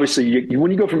then obviously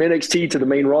when you go from NXT to the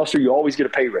main roster, you always get a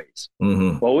pay raise.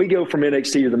 Mm-hmm. Well, we go from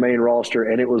NXT to the main roster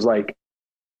and it was like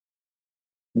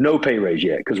no pay raise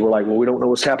yet. Cause we're like, well, we don't know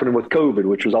what's happening with COVID,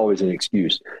 which was always an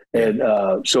excuse. And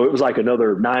so it was like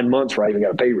another 9 months where I even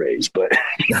got a pay raise, but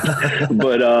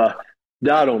I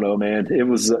don't know, man.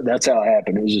 That's how it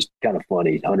happened. It was just kind of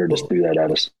funny. Hunter just threw that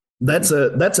at us. That's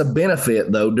a benefit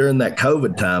though. During that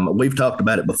COVID time, we've talked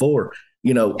about it before.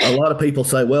 A lot of people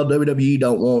say, well, WWE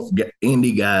don't want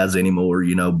indie guys anymore.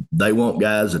 They want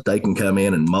guys that they can come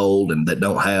in and mold and that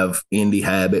don't have indie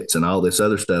habits and all this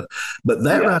other stuff. But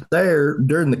that right there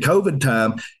during the COVID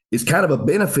time is kind of a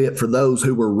benefit for those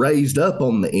who were raised up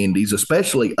on the indies,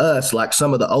 especially us, like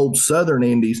some of the old Southern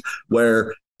indies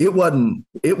where it wasn't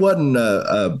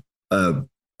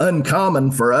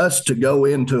uncommon for us to go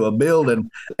into a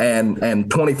building and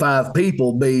 25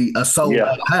 people be a sold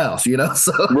out house,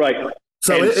 so right.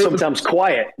 So it sometimes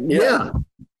quiet. Yeah.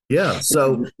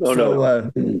 So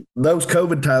those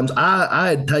COVID times, I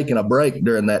had taken a break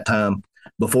during that time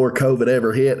before COVID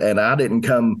ever hit, and I didn't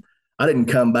come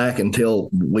back until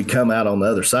we come out on the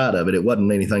other side of it. It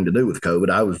wasn't anything to do with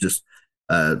COVID. I was just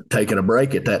taking a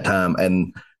break at that time,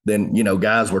 and then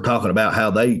guys were talking about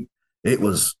how it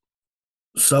was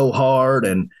so hard,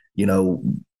 and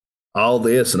all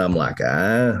this, and I'm like,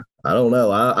 I don't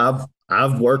know.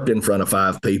 I've worked in front of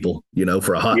 5 people,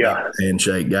 for a hot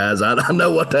handshake, guys. I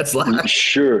know what that's like.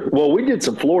 Sure. Well, we did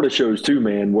some Florida shows too,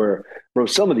 man, where, bro,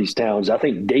 some of these towns, I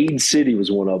think Dade City was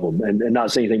one of them, and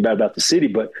not saying anything bad about the city,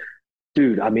 but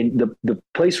dude, I mean, the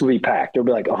place would be packed. There'd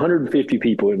be like 150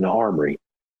 people in the Armory,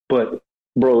 but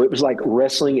bro, it was like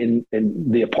wrestling in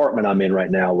the apartment I'm in right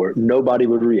now where nobody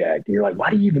would react. And you're like, why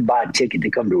do you even buy a ticket to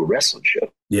come to a wrestling show?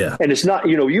 Yeah. And it's not,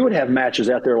 you would have matches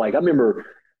out there. Like I remember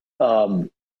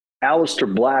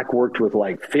Aleister Black worked with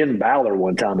like Finn Balor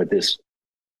one time at this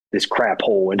crap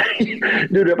hole. And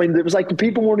dude, I mean, it was like the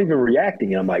people weren't even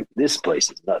reacting. And I'm like, this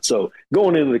place is nuts. So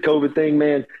going into the COVID thing,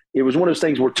 man, it was one of those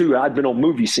things where too, I'd been on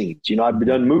movie scenes, I'd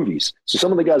done movies. So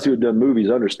some of the guys who had done movies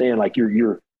understand like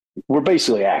we're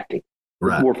basically acting.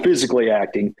 Right. We're physically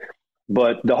acting.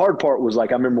 But the hard part was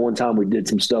like, I remember one time we did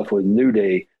some stuff with New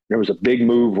Day. There was a big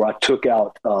move where I took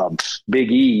out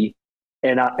Big E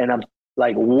and I'm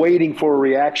like waiting for a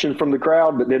reaction from the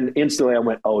crowd. But then instantly I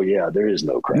went, oh yeah, there is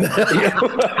no crowd.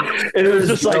 And it was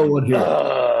just like,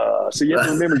 so you have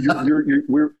to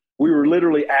remember we were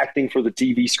literally acting for the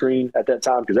TV screen at that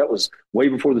time. Cause that was way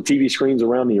before the TV screens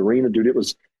around the arena, dude. It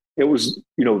was,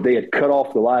 they had cut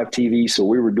off the live TV. So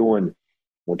we were doing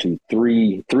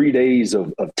 3 days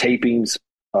of tapings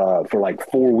for like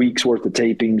 4 weeks worth of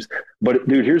tapings. But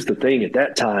dude, here's the thing. At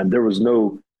that time, there was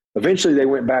eventually they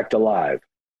went back to live.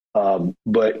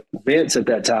 But Vince at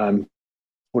that time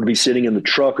would be sitting in the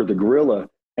truck or the gorilla.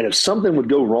 And if something would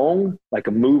go wrong, like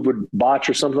a move would botch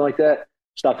or something like that,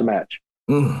 stop the match.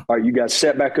 All right, you guys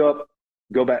set back up,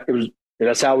 go back.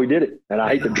 That's how we did it. And I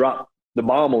hate to drop the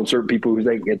bomb on certain people who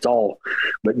think it's all,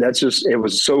 but it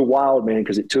was so wild, man,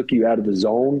 because it took you out of the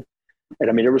zone. And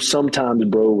I mean, there was some times,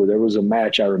 bro, where there was a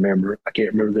match I remember. I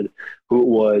can't remember who it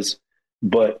was,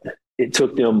 but it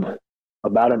took them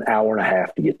about an hour and a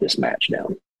half to get this match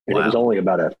down. And It was only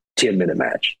about a 10-minute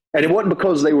match. And it wasn't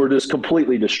because they were just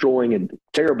completely destroying and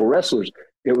terrible wrestlers.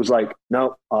 It was like,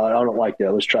 no, I don't like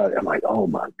that. Let's try it. I'm like, oh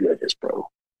my goodness, bro.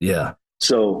 Yeah.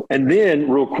 So, and then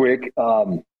real quick,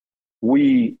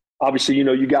 we obviously,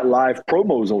 you got live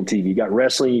promos on TV. You got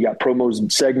wrestling, you got promos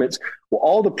and segments. Well,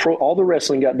 all the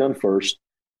wrestling got done first,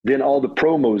 then all the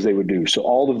promos they would do. So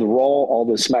all of the Raw, all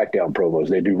the SmackDown promos,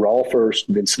 they do Raw first,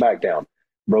 then SmackDown.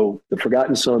 Bro, the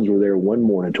Forgotten Sons were there one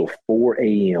morning until 4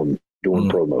 a.m. doing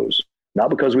promos. Not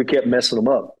because we kept messing them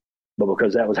up, but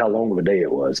because that was how long of a day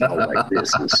it was. And I was like,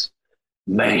 this is,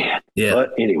 man. Yeah.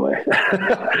 But anyway.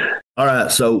 All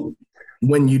right. So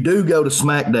when you do go to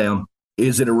SmackDown,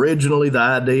 is it originally the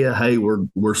idea, hey,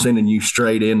 we're sending you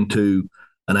straight into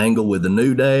an angle with the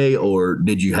New Day, or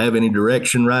did you have any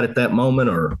direction right at that moment,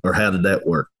 or how did that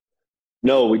work?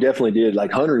 No, we definitely did.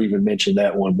 Like Hunter even mentioned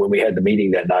that one when we had the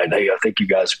meeting that night. Hey, I think you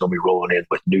guys are going to be rolling in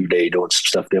with New Day doing some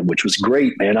stuff then, which was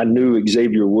great, man. I knew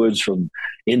Xavier Woods from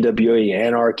NWA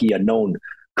Anarchy. I'd known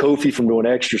Kofi from doing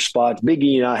extra spots. Big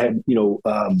E and I had,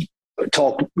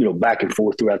 talked, back and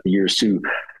forth throughout the years too.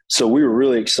 So we were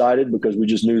really excited because we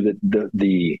just knew that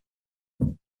the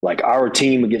our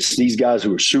team against these guys who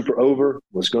were super over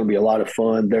was going to be a lot of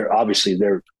fun. They're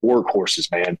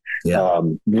workhorses, man. Yeah.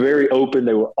 Very open.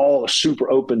 They were all super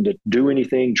open to do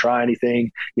anything, try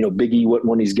anything. Big E wasn't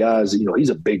one of these guys. He's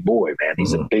a big boy, man.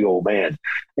 He's a big old man,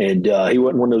 and he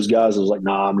wasn't one of those guys that was like,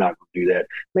 "Nah, I'm not going to do that."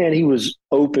 Man, he was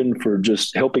open for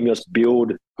just helping us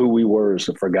build who we were as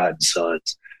the Forgotten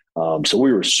Sons. So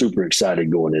we were super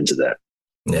excited going into that.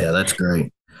 Yeah, that's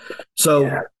great. So.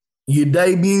 Yeah. You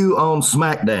debut on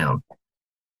SmackDown.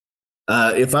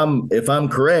 If I'm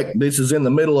correct, this is in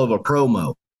the middle of a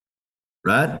promo,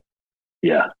 right?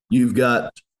 Yeah. You've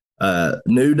got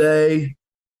New Day,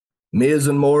 Miz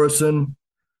and Morrison.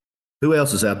 Who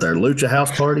else is out there? Lucha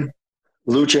House Party?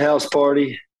 Lucha House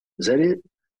Party. Is that it?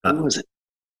 Who was it?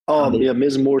 Oh, yeah,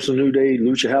 Miz and Morrison, New Day,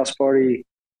 Lucha House Party.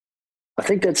 I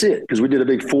think that's it because we did a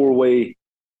big 4-way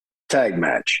tag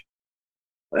match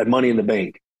at Money in the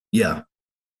Bank. Yeah.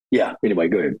 Yeah. Anyway,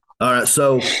 go ahead. All right.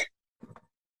 So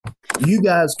you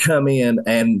guys come in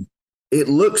and it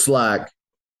looks like,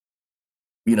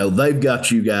 they've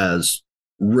got you guys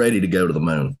ready to go to the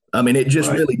moon. I mean, it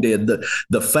just really did.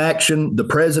 The faction, the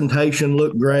presentation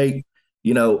looked great,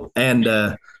 and,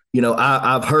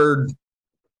 I've heard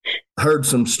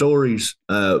some stories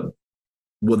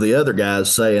with the other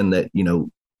guys saying that,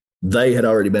 they had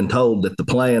already been told that the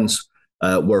plans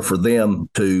were for them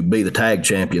to be the tag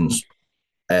champions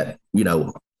at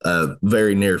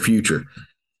very near future.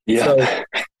 Yeah.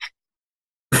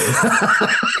 So,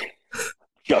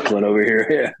 chuckling over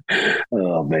here. Yeah.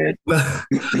 Oh man.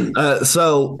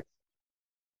 So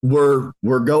we're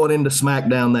going into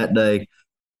SmackDown that day.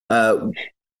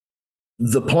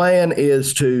 The plan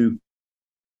is to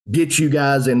get you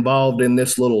guys involved in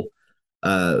this little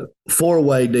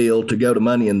 4-way deal to go to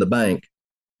Money in the Bank.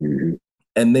 Mm-hmm.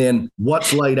 And then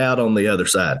what's laid out on the other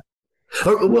side?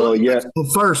 Well, yeah.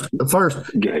 First,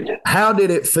 good. How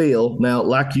did it feel? Now,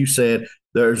 like you said,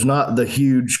 there's not the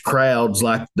huge crowds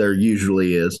like there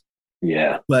usually is.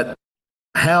 Yeah. But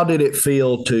how did it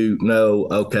feel to know,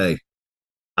 okay,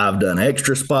 I've done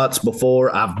extra spots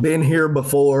before. I've been here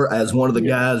before as one of the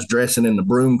guys dressing in the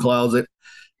broom closet,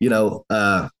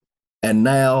 and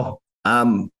now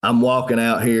I'm walking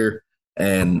out here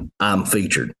and I'm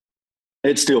featured.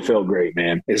 It still felt great,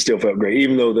 man. It still felt great,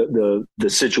 even though the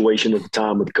situation at the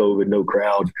time with COVID, no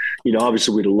crowd.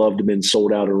 Obviously we'd have loved to have been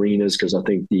sold out arenas because I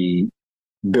think the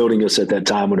building us at that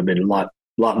time would have been a lot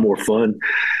more fun.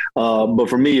 But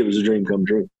for me, it was a dream come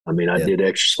true. I mean, I did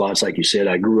extra spots, like you said.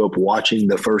 I grew up watching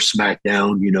the first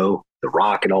SmackDown. The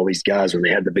Rock and all these guys when they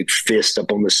had the big fist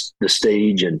up on the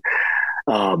stage, and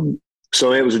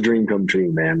so it was a dream come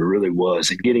true, man. It really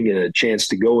was. And getting a chance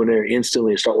to go in there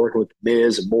instantly and start working with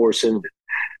Miz and Morrison,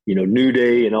 New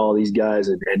Day and all these guys.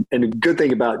 And the good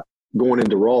thing about going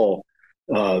into Raw,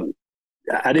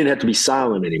 I didn't have to be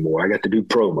silent anymore. I got to do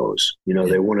promos.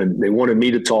 They wanted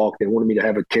me to talk. They wanted me to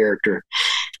have a character.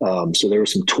 So there were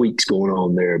some tweaks going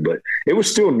on there, but it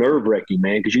was still nerve-wracking,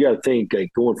 man, because you got to think,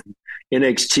 like, going from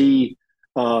NXT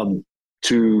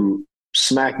to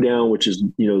SmackDown, which is,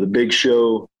 the big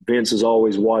show. Vince is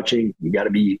always watching. You got to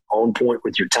be on point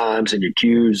with your times and your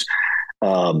cues.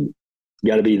 You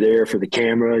got to be there for the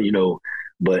camera,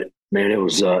 but man, it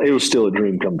was still a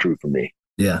dream come true for me.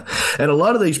 Yeah. And a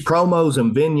lot of these promos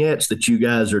and vignettes that you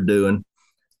guys are doing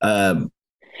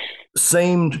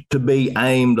seemed to be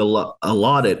aimed a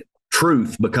lot at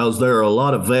truth, because there are a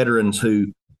lot of veterans who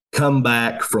come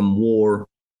back from war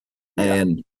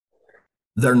and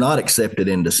they're not accepted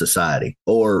into society,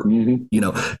 or,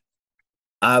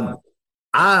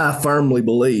 I firmly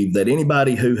believe that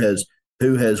anybody who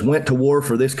has went to war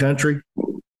for this country,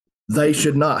 they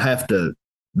should not have to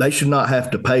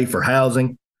pay for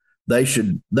housing. They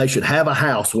should have a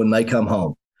house when they come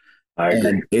home. I agree.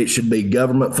 And it should be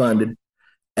government funded.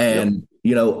 And,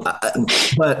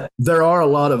 but there are a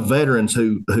lot of veterans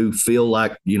who feel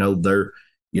like,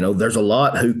 there's a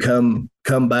lot who come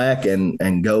back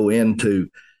and go into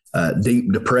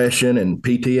deep depression and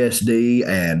PTSD,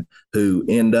 and who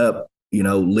end up,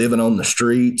 living on the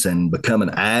streets and becoming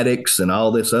addicts and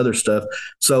all this other stuff.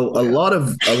 So a lot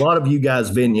of you guys'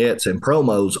 vignettes and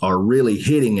promos are really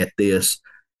hitting at this,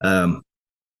 and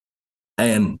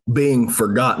being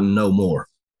forgotten no more.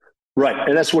 Right.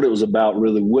 And that's what it was about,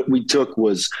 really. What we took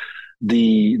was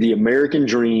the American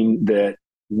dream that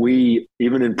we,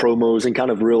 even in promos and kind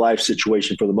of real life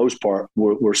situation for the most part,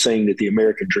 we're saying that the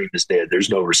American dream is dead. There's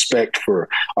no respect for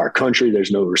our country.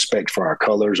 There's no respect for our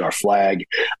colors, our flag.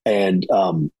 And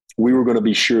we were going to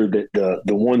be sure that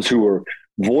the ones who were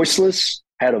voiceless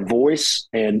had a voice,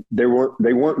 and they weren't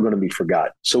going to be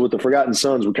forgotten. So with the Forgotten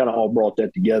Sons, we kind of all brought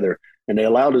that together, and they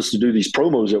allowed us to do these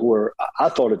promos that were, I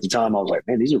thought at the time, I was like,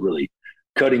 man, these are really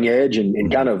cutting edge and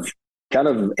kind of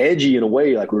edgy in a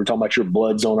way. Like we were talking about your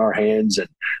blood's on our hands and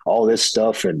all this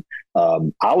stuff. And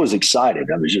I was excited.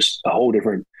 I was just a whole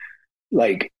different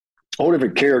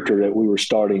character that we were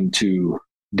starting to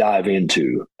dive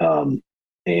into.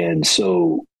 And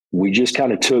so we just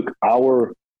kind of took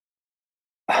our,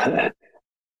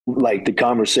 like the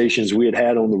conversations we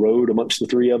had on the road amongst the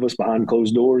three of us behind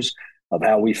closed doors of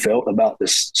how we felt about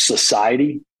this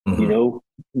society, the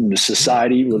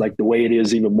society, like the way it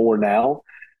is even more now.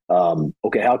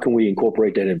 Okay, how can we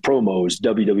incorporate that in promos,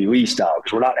 WWE style?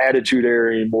 Because we're not Attitude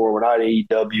Era anymore. We're not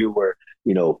AEW where,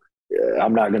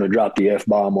 I'm not going to drop the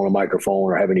F-bomb on a microphone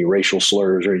or have any racial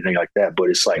slurs or anything like that. But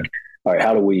it's like, all right,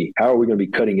 how are we going to be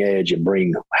cutting edge and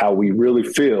bring how we really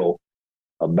feel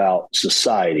about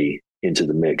society into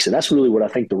the mix? And that's really what I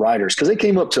think the writers, because they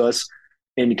came up to us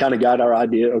and kind of got our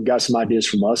idea or got some ideas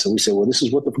from us. And we said, well, this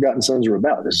is what the Forgotten Sons are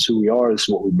about. This is who we are. This is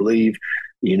what we believe,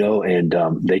 and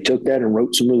they took that and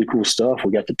wrote some really cool stuff.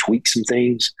 We got to tweak some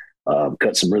things,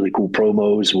 cut some really cool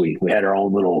promos. We had our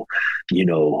own little,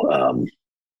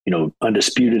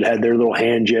 Undisputed had their little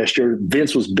hand gesture.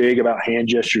 Vince was big about hand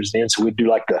gestures then. So we'd do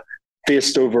like the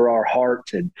fist over our heart.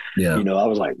 And, I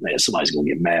was like, man, somebody's going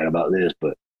to get mad about this,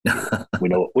 but we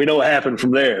know what happened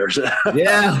from there.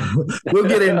 Yeah, we'll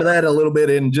get into that a little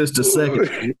bit in just a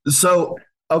second. So,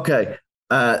 okay,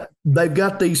 they've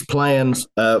got these plans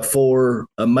for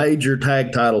a major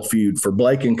tag title feud for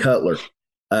Blake and Cutler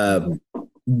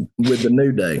with the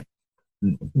New Day.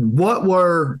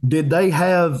 Did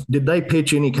they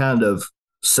pitch any kind of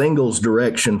singles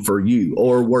direction for you,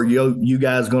 or were you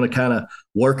guys going to kind of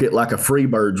work it like a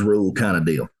Freebirds rule kind of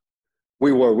deal?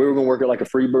 We were going to work it like a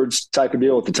Freebirds type of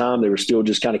deal. At the time, they were still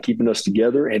just kind of keeping us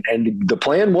together. And the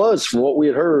plan was, from what we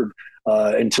had heard,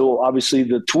 until obviously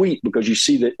the tweet, because you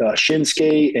see that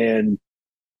Shinsuke and,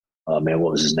 what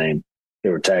was his name?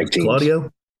 They were tag teams.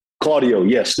 Claudio,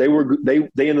 yes. They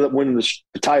ended up winning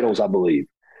the titles, I believe.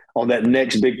 on that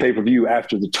next big pay-per-view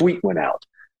after the tweet went out,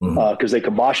 because they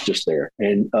kiboshed us there.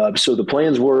 And so the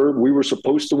plans were, we were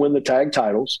supposed to win the tag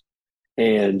titles,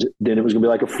 and then it was going to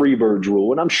be like a Freebirds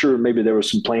rule. And I'm sure maybe there were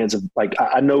some plans of, like,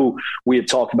 I know we had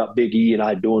talked about Big E and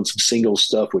I doing some singles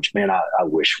stuff, which, man, I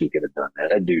wish we could have done that.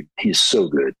 That dude, he's so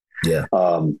good. Yeah.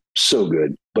 So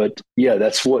good. But yeah,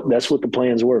 that's what the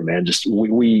plans were, man. Just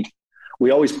we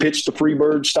always pitched the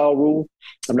Freebird style rule.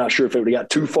 I'm not sure if it would have got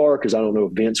too far, because I don't know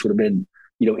if Vince would have been,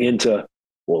 into,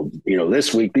 well,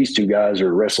 this week these two guys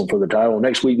are wrestling for the title.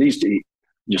 Next week these two,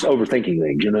 just overthinking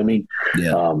things. You know what I mean?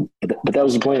 Yeah. But that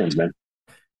was the plans, man.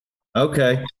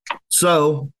 Okay.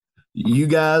 So you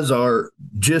guys are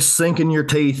just sinking your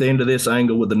teeth into this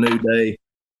angle with the New Day.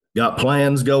 Got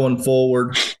plans going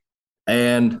forward,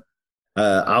 and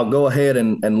I'll go ahead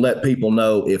and let people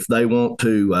know if they want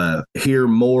to hear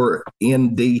more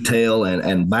in detail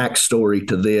and backstory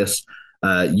to this.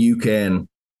 You can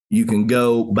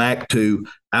go back to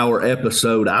our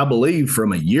episode, I believe,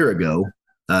 from a year ago.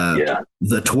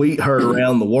 The tweet heard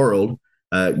around the world.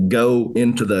 Go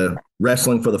into the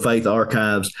Wrestling for the Faith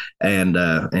archives,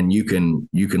 and you can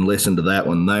listen to that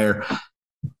one there.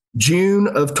 June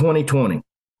of 2020.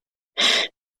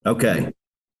 Okay.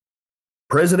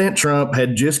 President Trump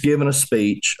had just given a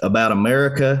speech about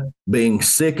America being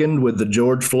sickened with the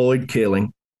George Floyd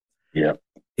killing. Yeah.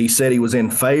 He said he was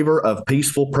in favor of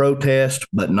peaceful protest,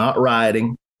 but not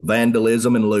rioting,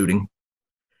 vandalism, and looting.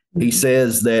 He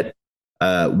says that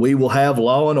we will have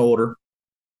law and order,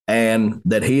 and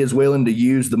that he is willing to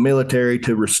use the military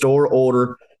to restore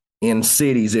order in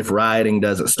cities if rioting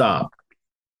doesn't stop.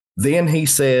 Then he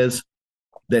says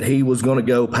that he was going to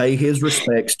go pay his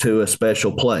respects to a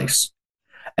special place.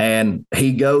 And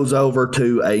he goes over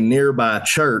to a nearby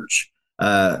church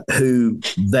that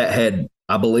had,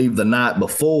 I believe, the night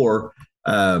before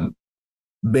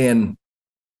been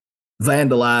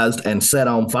vandalized and set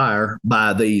on fire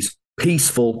by these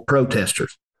peaceful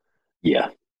protesters. Yeah.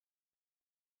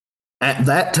 At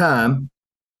that time,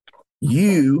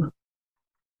 you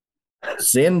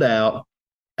send out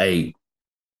a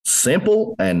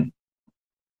simple and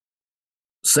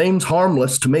seems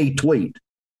harmless to me tweet.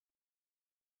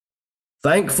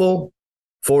 Thankful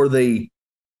for the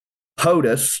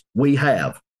POTUS we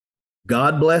have.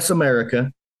 God bless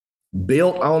America,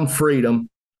 built on freedom,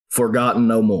 forgotten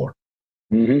no more.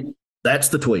 Mm-hmm. That's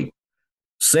the tweet.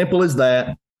 Simple as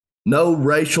that. No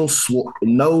racial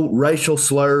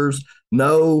slurs.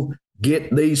 No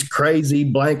get these crazy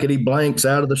blankety blanks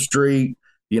out of the street.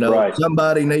 Right.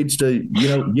 Somebody needs to,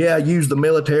 use the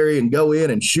military and go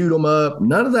in and shoot them up.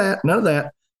 None of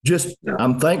that. Just,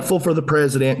 I'm thankful for the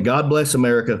president. God bless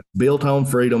America, built on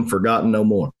freedom, forgotten no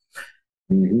more.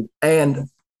 Mm-hmm. And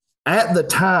at the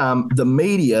time, the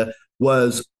media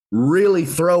was really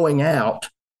throwing out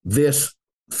this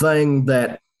thing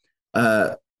that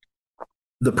the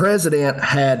president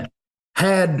had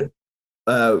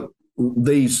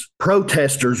these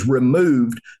protesters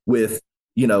removed with,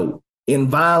 in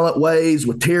violent ways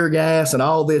with tear gas and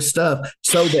all this stuff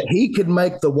so that he could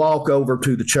make the walk over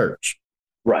to the church.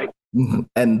 Right.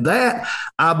 And that,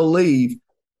 I believe,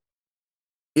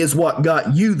 is what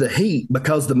got you the heat,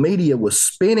 because the media was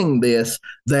spinning this,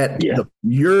 that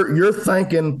you're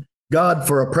thanking God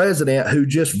for a president who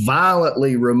just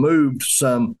violently removed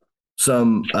some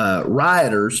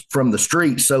rioters from the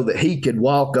street so that he could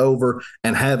walk over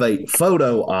and have a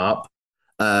photo op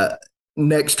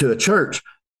next to a church.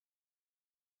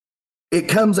 It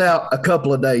comes out a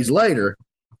couple of days later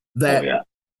that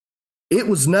it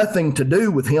was nothing to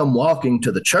do with him walking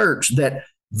to the church, that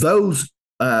those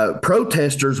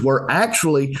protesters were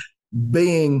actually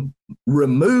being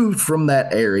removed from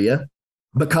that area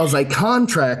because a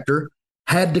contractor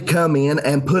had to come in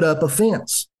and put up a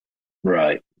fence.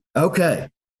 Right. Okay.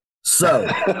 So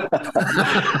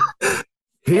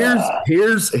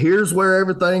here's where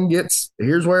everything gets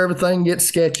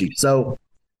sketchy. So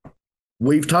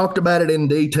we've talked about it in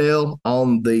detail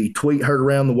on the Tweet Heard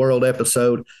Around the World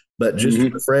episode, but just to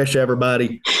refresh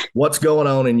everybody, what's going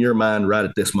on in your mind right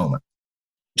at this moment?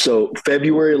 So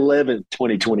February 11th,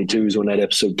 2022 is when that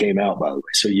episode came out, by the way.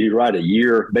 So you're right,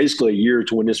 basically a year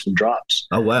to when this one drops.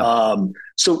 Oh, wow.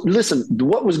 So listen,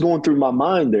 what was going through my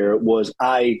mind there was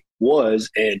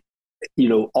and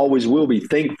always will be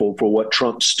thankful for what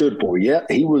Trump stood for. Yeah,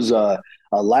 he was a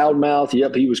loudmouth.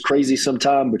 Yep, he was crazy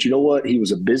sometime, but you know what? He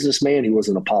was a businessman. He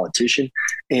wasn't a politician.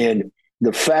 And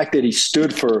the fact that he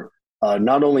stood for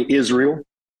not only Israel,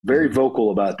 very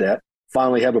vocal about that,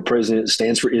 finally have a president that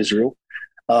stands for Israel.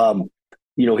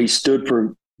 He stood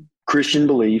for Christian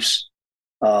beliefs,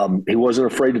 He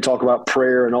wasn't afraid to talk about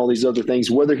prayer and all these other things,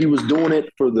 whether he was doing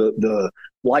it for the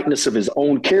likeness of his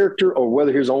own character or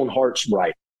whether his own heart's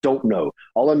right. Don't know.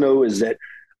 All I know is that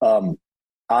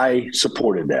I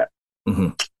supported that. Mm-hmm.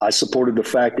 I supported the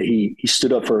fact that he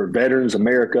stood up for veterans,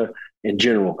 America in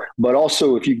general. But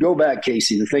also, if you go back,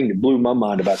 Casey, the thing that blew my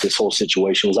mind about this whole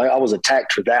situation was I was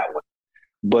attacked for that one.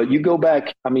 But you go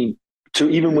back, I mean, to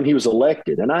even when he was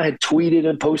elected, and I had tweeted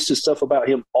and posted stuff about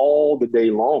him all the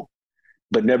day long,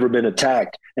 but never been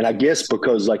attacked. And I guess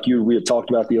because, like we had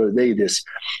talked about the other day,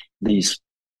 these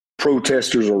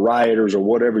protesters or rioters or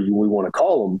whatever we want to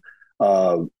call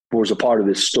them was a part of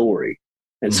this story.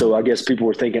 And so I guess people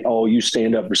were thinking, oh, you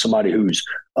stand up for somebody who's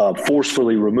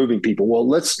forcefully removing people. Well,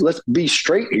 let's be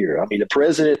straight here. I mean, the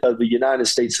president of the United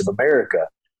States of America,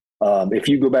 if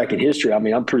you go back in history, I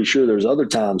mean, I'm pretty sure there's other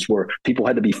times where people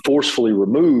had to be forcefully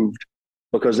removed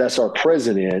because that's our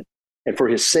president. And for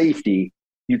his safety,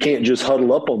 you can't just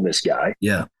huddle up on this guy.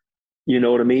 Yeah. You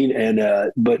know what I mean?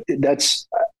 And but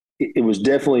it was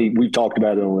definitely, we talked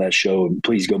about it on that show, and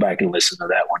please go back and listen to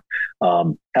that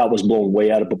one. How it was blown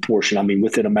way out of proportion. I mean,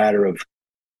 within a matter of,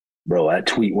 that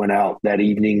tweet went out that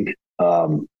evening,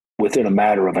 within a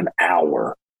matter of an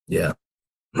hour. Yeah.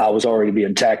 I was already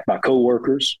being attacked by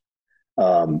coworkers,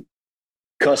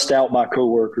 cussed out by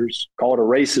coworkers, called a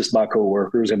racist by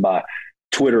coworkers and by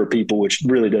Twitter people, which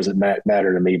really doesn't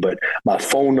matter to me. But my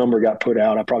phone number got put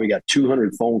out. I probably got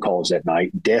 200 phone calls that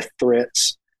night, death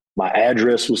threats. My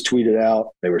address was tweeted out.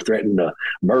 They were threatening to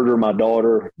murder my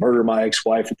daughter, murder my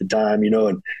ex-wife at the time,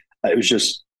 and it was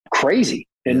just crazy.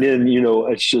 And then,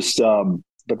 it's just,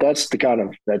 but that's the kind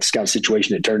of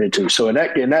situation it turned into. So in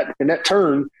that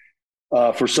turn,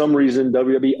 for some reason,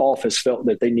 WWE office felt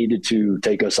that they needed to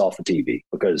take us off of TV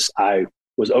because I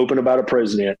was open about a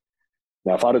president.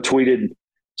 Now, if I'd have tweeted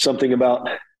something about,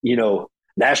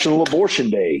 National Abortion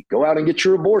Day, go out and get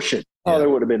your abortion. Oh, there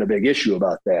would have been a big issue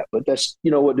about that. But that's,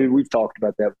 what, dude, we've talked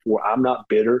about that before. I'm not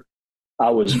bitter. I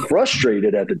was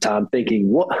frustrated at the time thinking,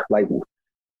 what's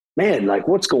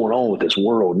going on with this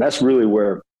world? And that's really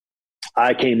where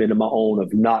I came into my own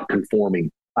of not conforming.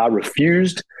 I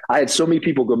refused. I had so many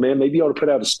people go, man, maybe you ought to put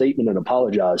out a statement and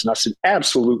apologize. And I said,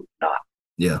 absolutely not.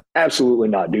 Yeah. Absolutely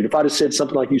not, dude. If I'd have said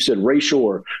something like you said, racial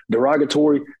or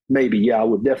derogatory, maybe, I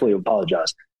would definitely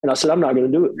apologize. And I said, I'm not going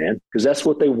to do it, man, because that's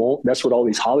what they want. That's what all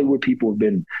these Hollywood people have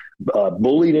been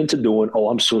bullied into doing. Oh,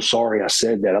 I'm so sorry I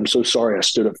said that. I'm so sorry I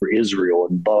stood up for Israel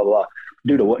and blah, blah, blah.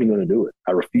 Dude, I wasn't going to do it.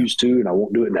 I refused to, and I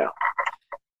won't do it now.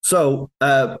 So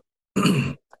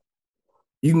you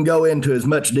can go into as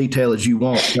much detail as you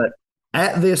want, but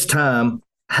at this time,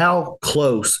 how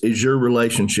close is your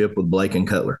relationship with Blake and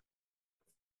Cutler?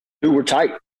 Dude, we're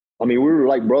tight. I mean, we were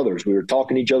like brothers. We were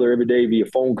talking to each other every day via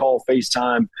phone call,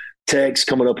 FaceTime, text,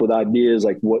 coming up with ideas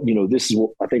like this is what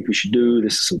I think we should do.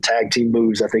 This is some tag team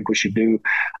moves I think we should do.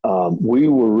 We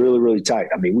were really, really tight.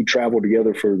 I mean, we traveled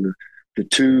together for the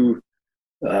 2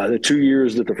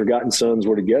 years that the Forgotten Sons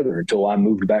were together until I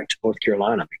moved back to North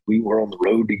Carolina. I mean, we were on the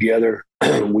road together.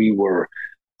 We were,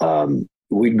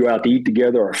 we'd go out to eat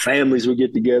together. Our families would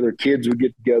get together. Kids would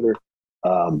get together.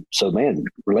 So, man,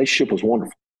 relationship was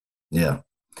wonderful. Yeah.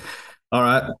 All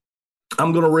right.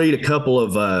 I'm going to read a couple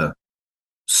of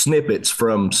snippets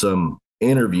from some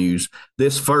interviews.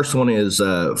 This first one is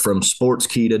from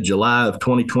Sportskeeda, July of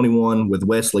 2021 with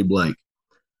Wesley Blake.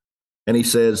 And he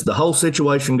says, the whole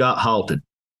situation got halted.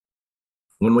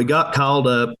 When we got called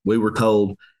up, we were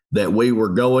told that we were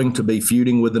going to be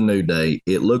feuding with the New Day.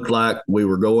 It looked like we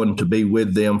were going to be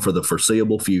with them for the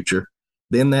foreseeable future.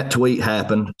 Then that tweet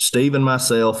happened. Steve and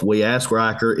myself, we asked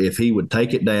Riker if he would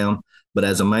take it down, but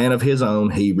as a man of his own,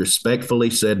 he respectfully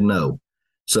said no.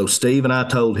 So Steve and I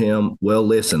told him, well,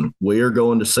 listen, we are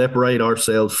going to separate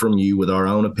ourselves from you with our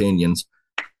own opinions.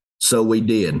 So we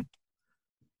did.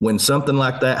 When something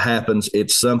like that happens,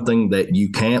 it's something that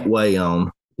you can't weigh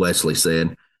on, Wesley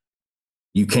said.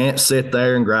 You can't sit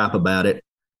there and gripe about it.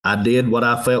 I did what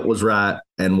I felt was right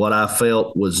and what I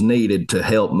felt was needed to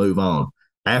help move on.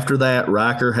 After that,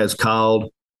 Riker has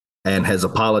called and has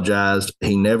apologized.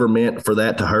 He never meant for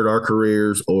that to hurt our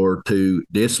careers or to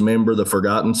dismember the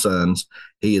Forgotten Sons.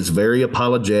 He is very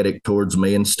apologetic towards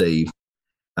me and Steve.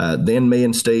 Then me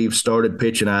and Steve started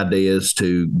pitching ideas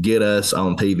to get us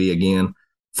on TV again.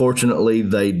 Fortunately,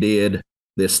 they did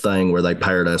this thing where they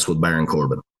paired us with Baron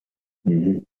Corbin.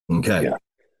 Mm-hmm. Okay.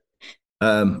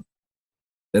 Yeah.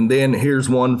 And then here's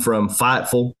one from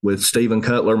Fightful with Steven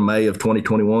Cutler, May of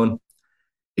 2021.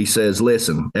 He says,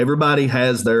 listen, everybody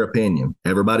has their opinion.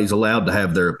 Everybody's allowed to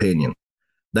have their opinion.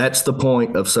 That's the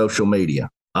point of social media.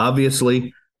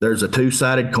 Obviously, there's a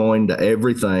two-sided coin to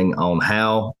everything on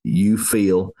how you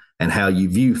feel and how you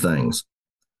view things.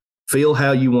 Feel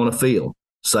how you want to feel.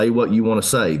 Say what you want to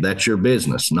say. That's your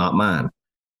business, not mine.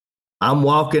 I'm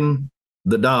walking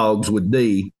the dogs with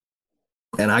D,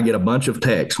 and I get a bunch of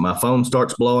texts. My phone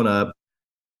starts blowing up.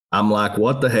 I'm like,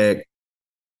 what the heck?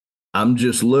 I'm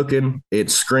just looking.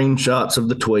 It's screenshots of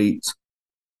the tweets.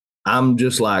 I'm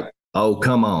just like, oh,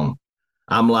 come on.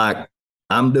 I'm like,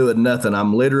 I'm doing nothing.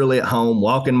 I'm literally at home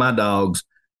walking my dogs.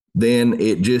 Then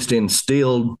it just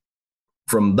instilled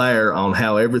from there on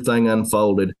how everything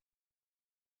unfolded,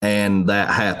 and that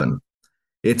happened.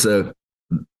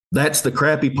 That's the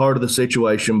crappy part of the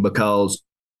situation, because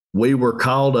we were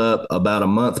called up about a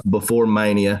month before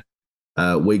Mania.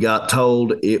 We got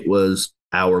told it was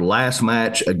our last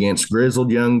match against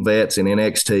grizzled young vets in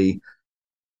NXT.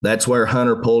 That's where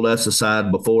Hunter pulled us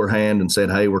aside beforehand and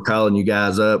said, hey, we're calling you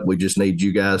guys up. We just need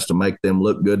you guys to make them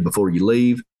look good before you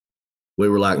leave. We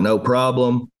were like, no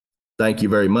problem. Thank you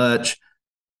very much.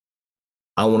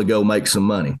 I want to go make some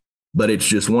money. But it's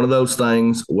just one of those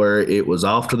things where it was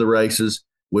off to the races.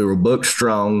 We were booked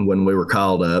strong when we were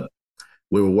called up.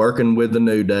 We were working with the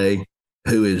New Day,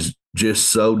 who is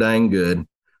just so dang good,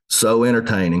 so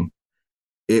entertaining.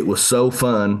 It was so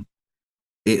fun.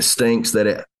 It stinks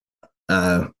that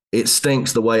it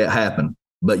stinks the way it happened,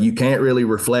 but you can't really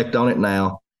reflect on it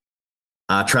now.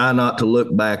 I try not to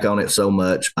look back on it so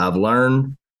much. I've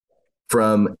learned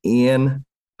from it,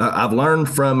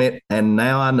 and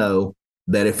now I know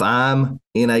that if I'm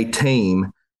in a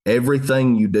team,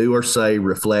 everything you do or say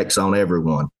reflects on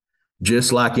everyone.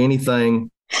 Just like anything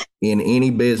in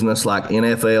any business like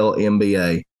NFL,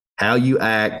 NBA, how you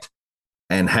act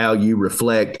and how you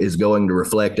reflect is going to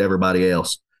reflect everybody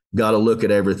else. Got to look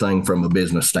at everything from a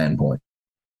business standpoint.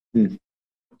 All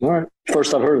right.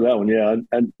 First I've heard of that one. Yeah.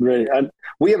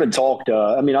 We haven't talked.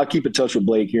 I keep in touch with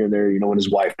Blake here and there. When his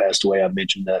wife passed away, I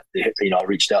mentioned that, I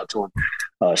reached out to him.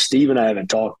 Steve and I haven't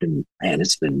talked in,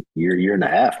 it's been a year and a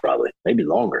half, probably, maybe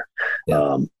longer.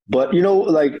 Yeah. But,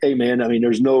 hey, man,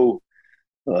 there's no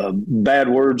bad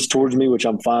words towards me, which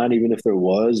I'm fine, even if there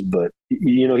was. But,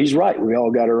 he's right. We all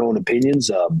got our own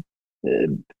opinions.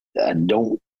 I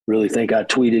don't really think I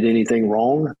tweeted anything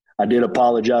wrong. I did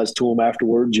apologize to him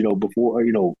afterwards, before,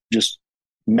 just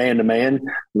man to man,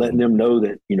 letting them know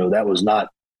that, that was not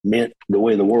meant the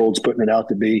way the world's putting it out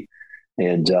to be.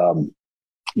 And,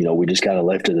 we just kind of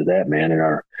left it at that, man. And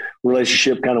our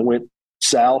relationship kind of went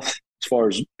south as far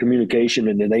as communication.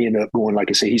 And then they ended up going, like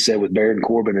I said, he said, with Baron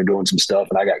Corbin and doing some stuff.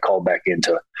 And I got called back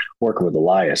into working with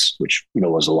Elias, which,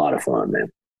 was a lot of fun, man.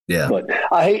 Yeah. But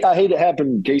I hate it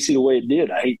happened, Casey, the way it did.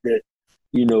 I hate that,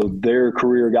 their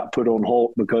career got put on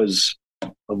hold because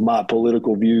of my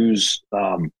political views.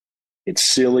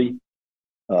 It's silly,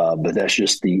 but that's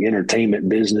just the entertainment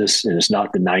business, and it's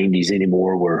not the 90s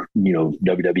anymore where,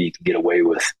 WWE can get away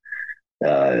with,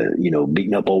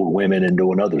 beating up old women and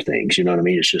doing other things. You know what I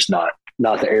mean? It's just not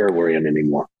the era we're in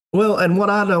anymore. Well, and what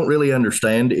I don't really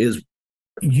understand is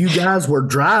you guys were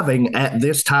driving at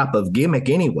this type of gimmick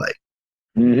anyway.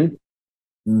 Mm-hmm.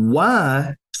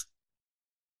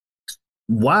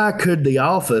 Why could the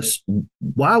Office,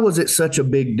 why was it such a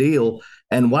big deal?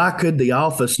 And why could the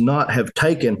Office not have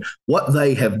taken what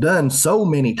they have done so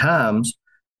many times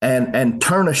and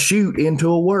turn a shoot into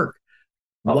a work?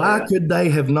 Why could they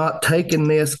have not taken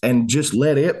this and just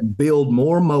let it build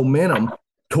more momentum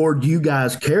toward you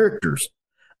guys' characters?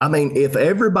 If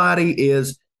everybody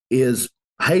is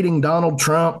hating Donald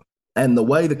Trump and the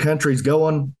way the country's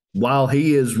going while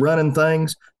he is running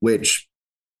things, which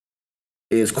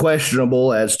is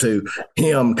questionable as to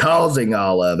him causing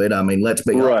all of it. Let's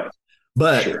be right. honest.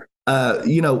 But, sure.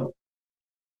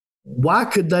 Why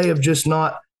could they have just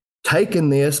not taken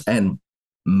this and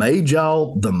made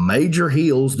y'all the major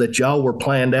heels that y'all were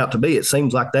planned out to be? It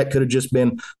seems like that could have just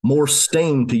been more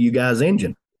steam to you guys'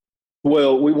 engine.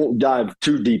 Well, we won't dive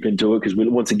too deep into it because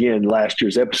once again, last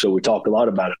year's episode, we talked a lot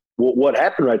about it. What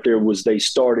happened right there was they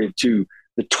started to,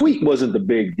 the tweet wasn't the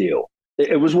big deal.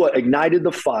 It was what ignited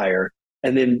the fire.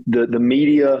 And then the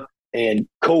media and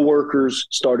coworkers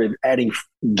started adding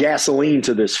gasoline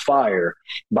to this fire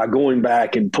by going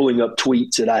back and pulling up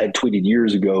tweets that I had tweeted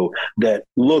years ago that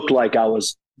looked like I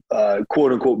was,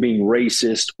 quote unquote, being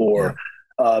racist or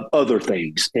other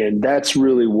things. And that's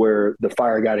really where the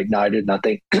fire got ignited. And I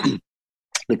think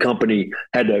the company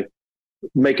had to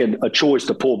make a choice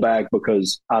to pull back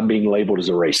because I'm being labeled as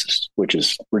a racist, which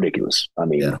is ridiculous.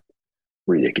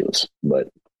 Ridiculous. But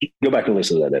go back and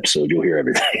listen to that episode. You'll hear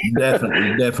everything.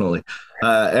 Definitely.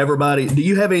 Everybody, do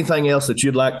you have anything else that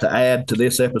you'd like to add to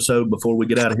this episode before we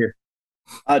get out of here?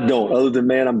 I don't. Other than,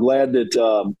 man, I'm glad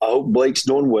that I hope Blake's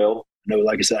doing well.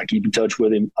 Like I said, I keep in touch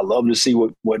with him. I love to see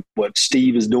what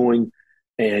Steve is doing.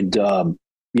 And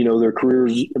their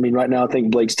careers. I mean, right now, I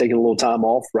think Blake's taking a little time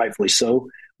off, rightfully so.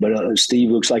 But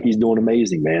Steve looks like he's doing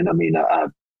amazing, man. I mean, I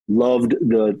loved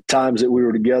the times that we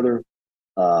were together,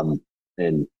 and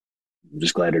I'm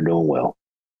just glad they're doing well.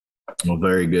 Well,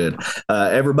 very good.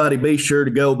 Everybody be sure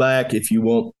to go back if you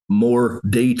want more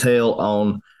detail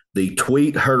on the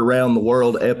Tweet Heard Around the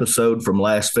World episode from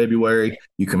last February.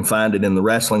 You can find it in the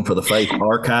Wrestling for the Faith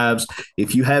archives.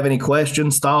 If you have any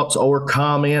questions, thoughts, or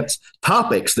comments,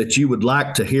 topics that you would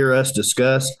like to hear us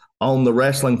discuss on the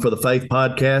Wrestling for the Faith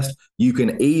podcast, you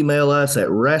can email us at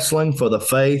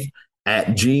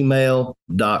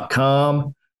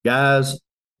wrestlingforthefaith@gmail.com. Guys,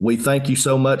 we thank you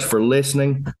so much for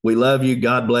listening. We love you.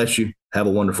 God bless you. Have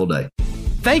a wonderful day.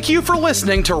 Thank you for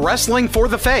listening to Wrestling for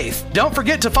the Faith. Don't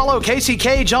forget to follow Casey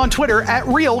Cage on Twitter at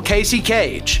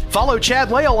RealCaseyCage. Follow Chad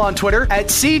Lale on Twitter at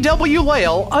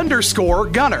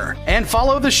CWLale_Gunner. And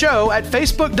follow the show at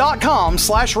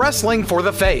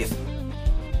Facebook.com/WrestlingForTheFaith.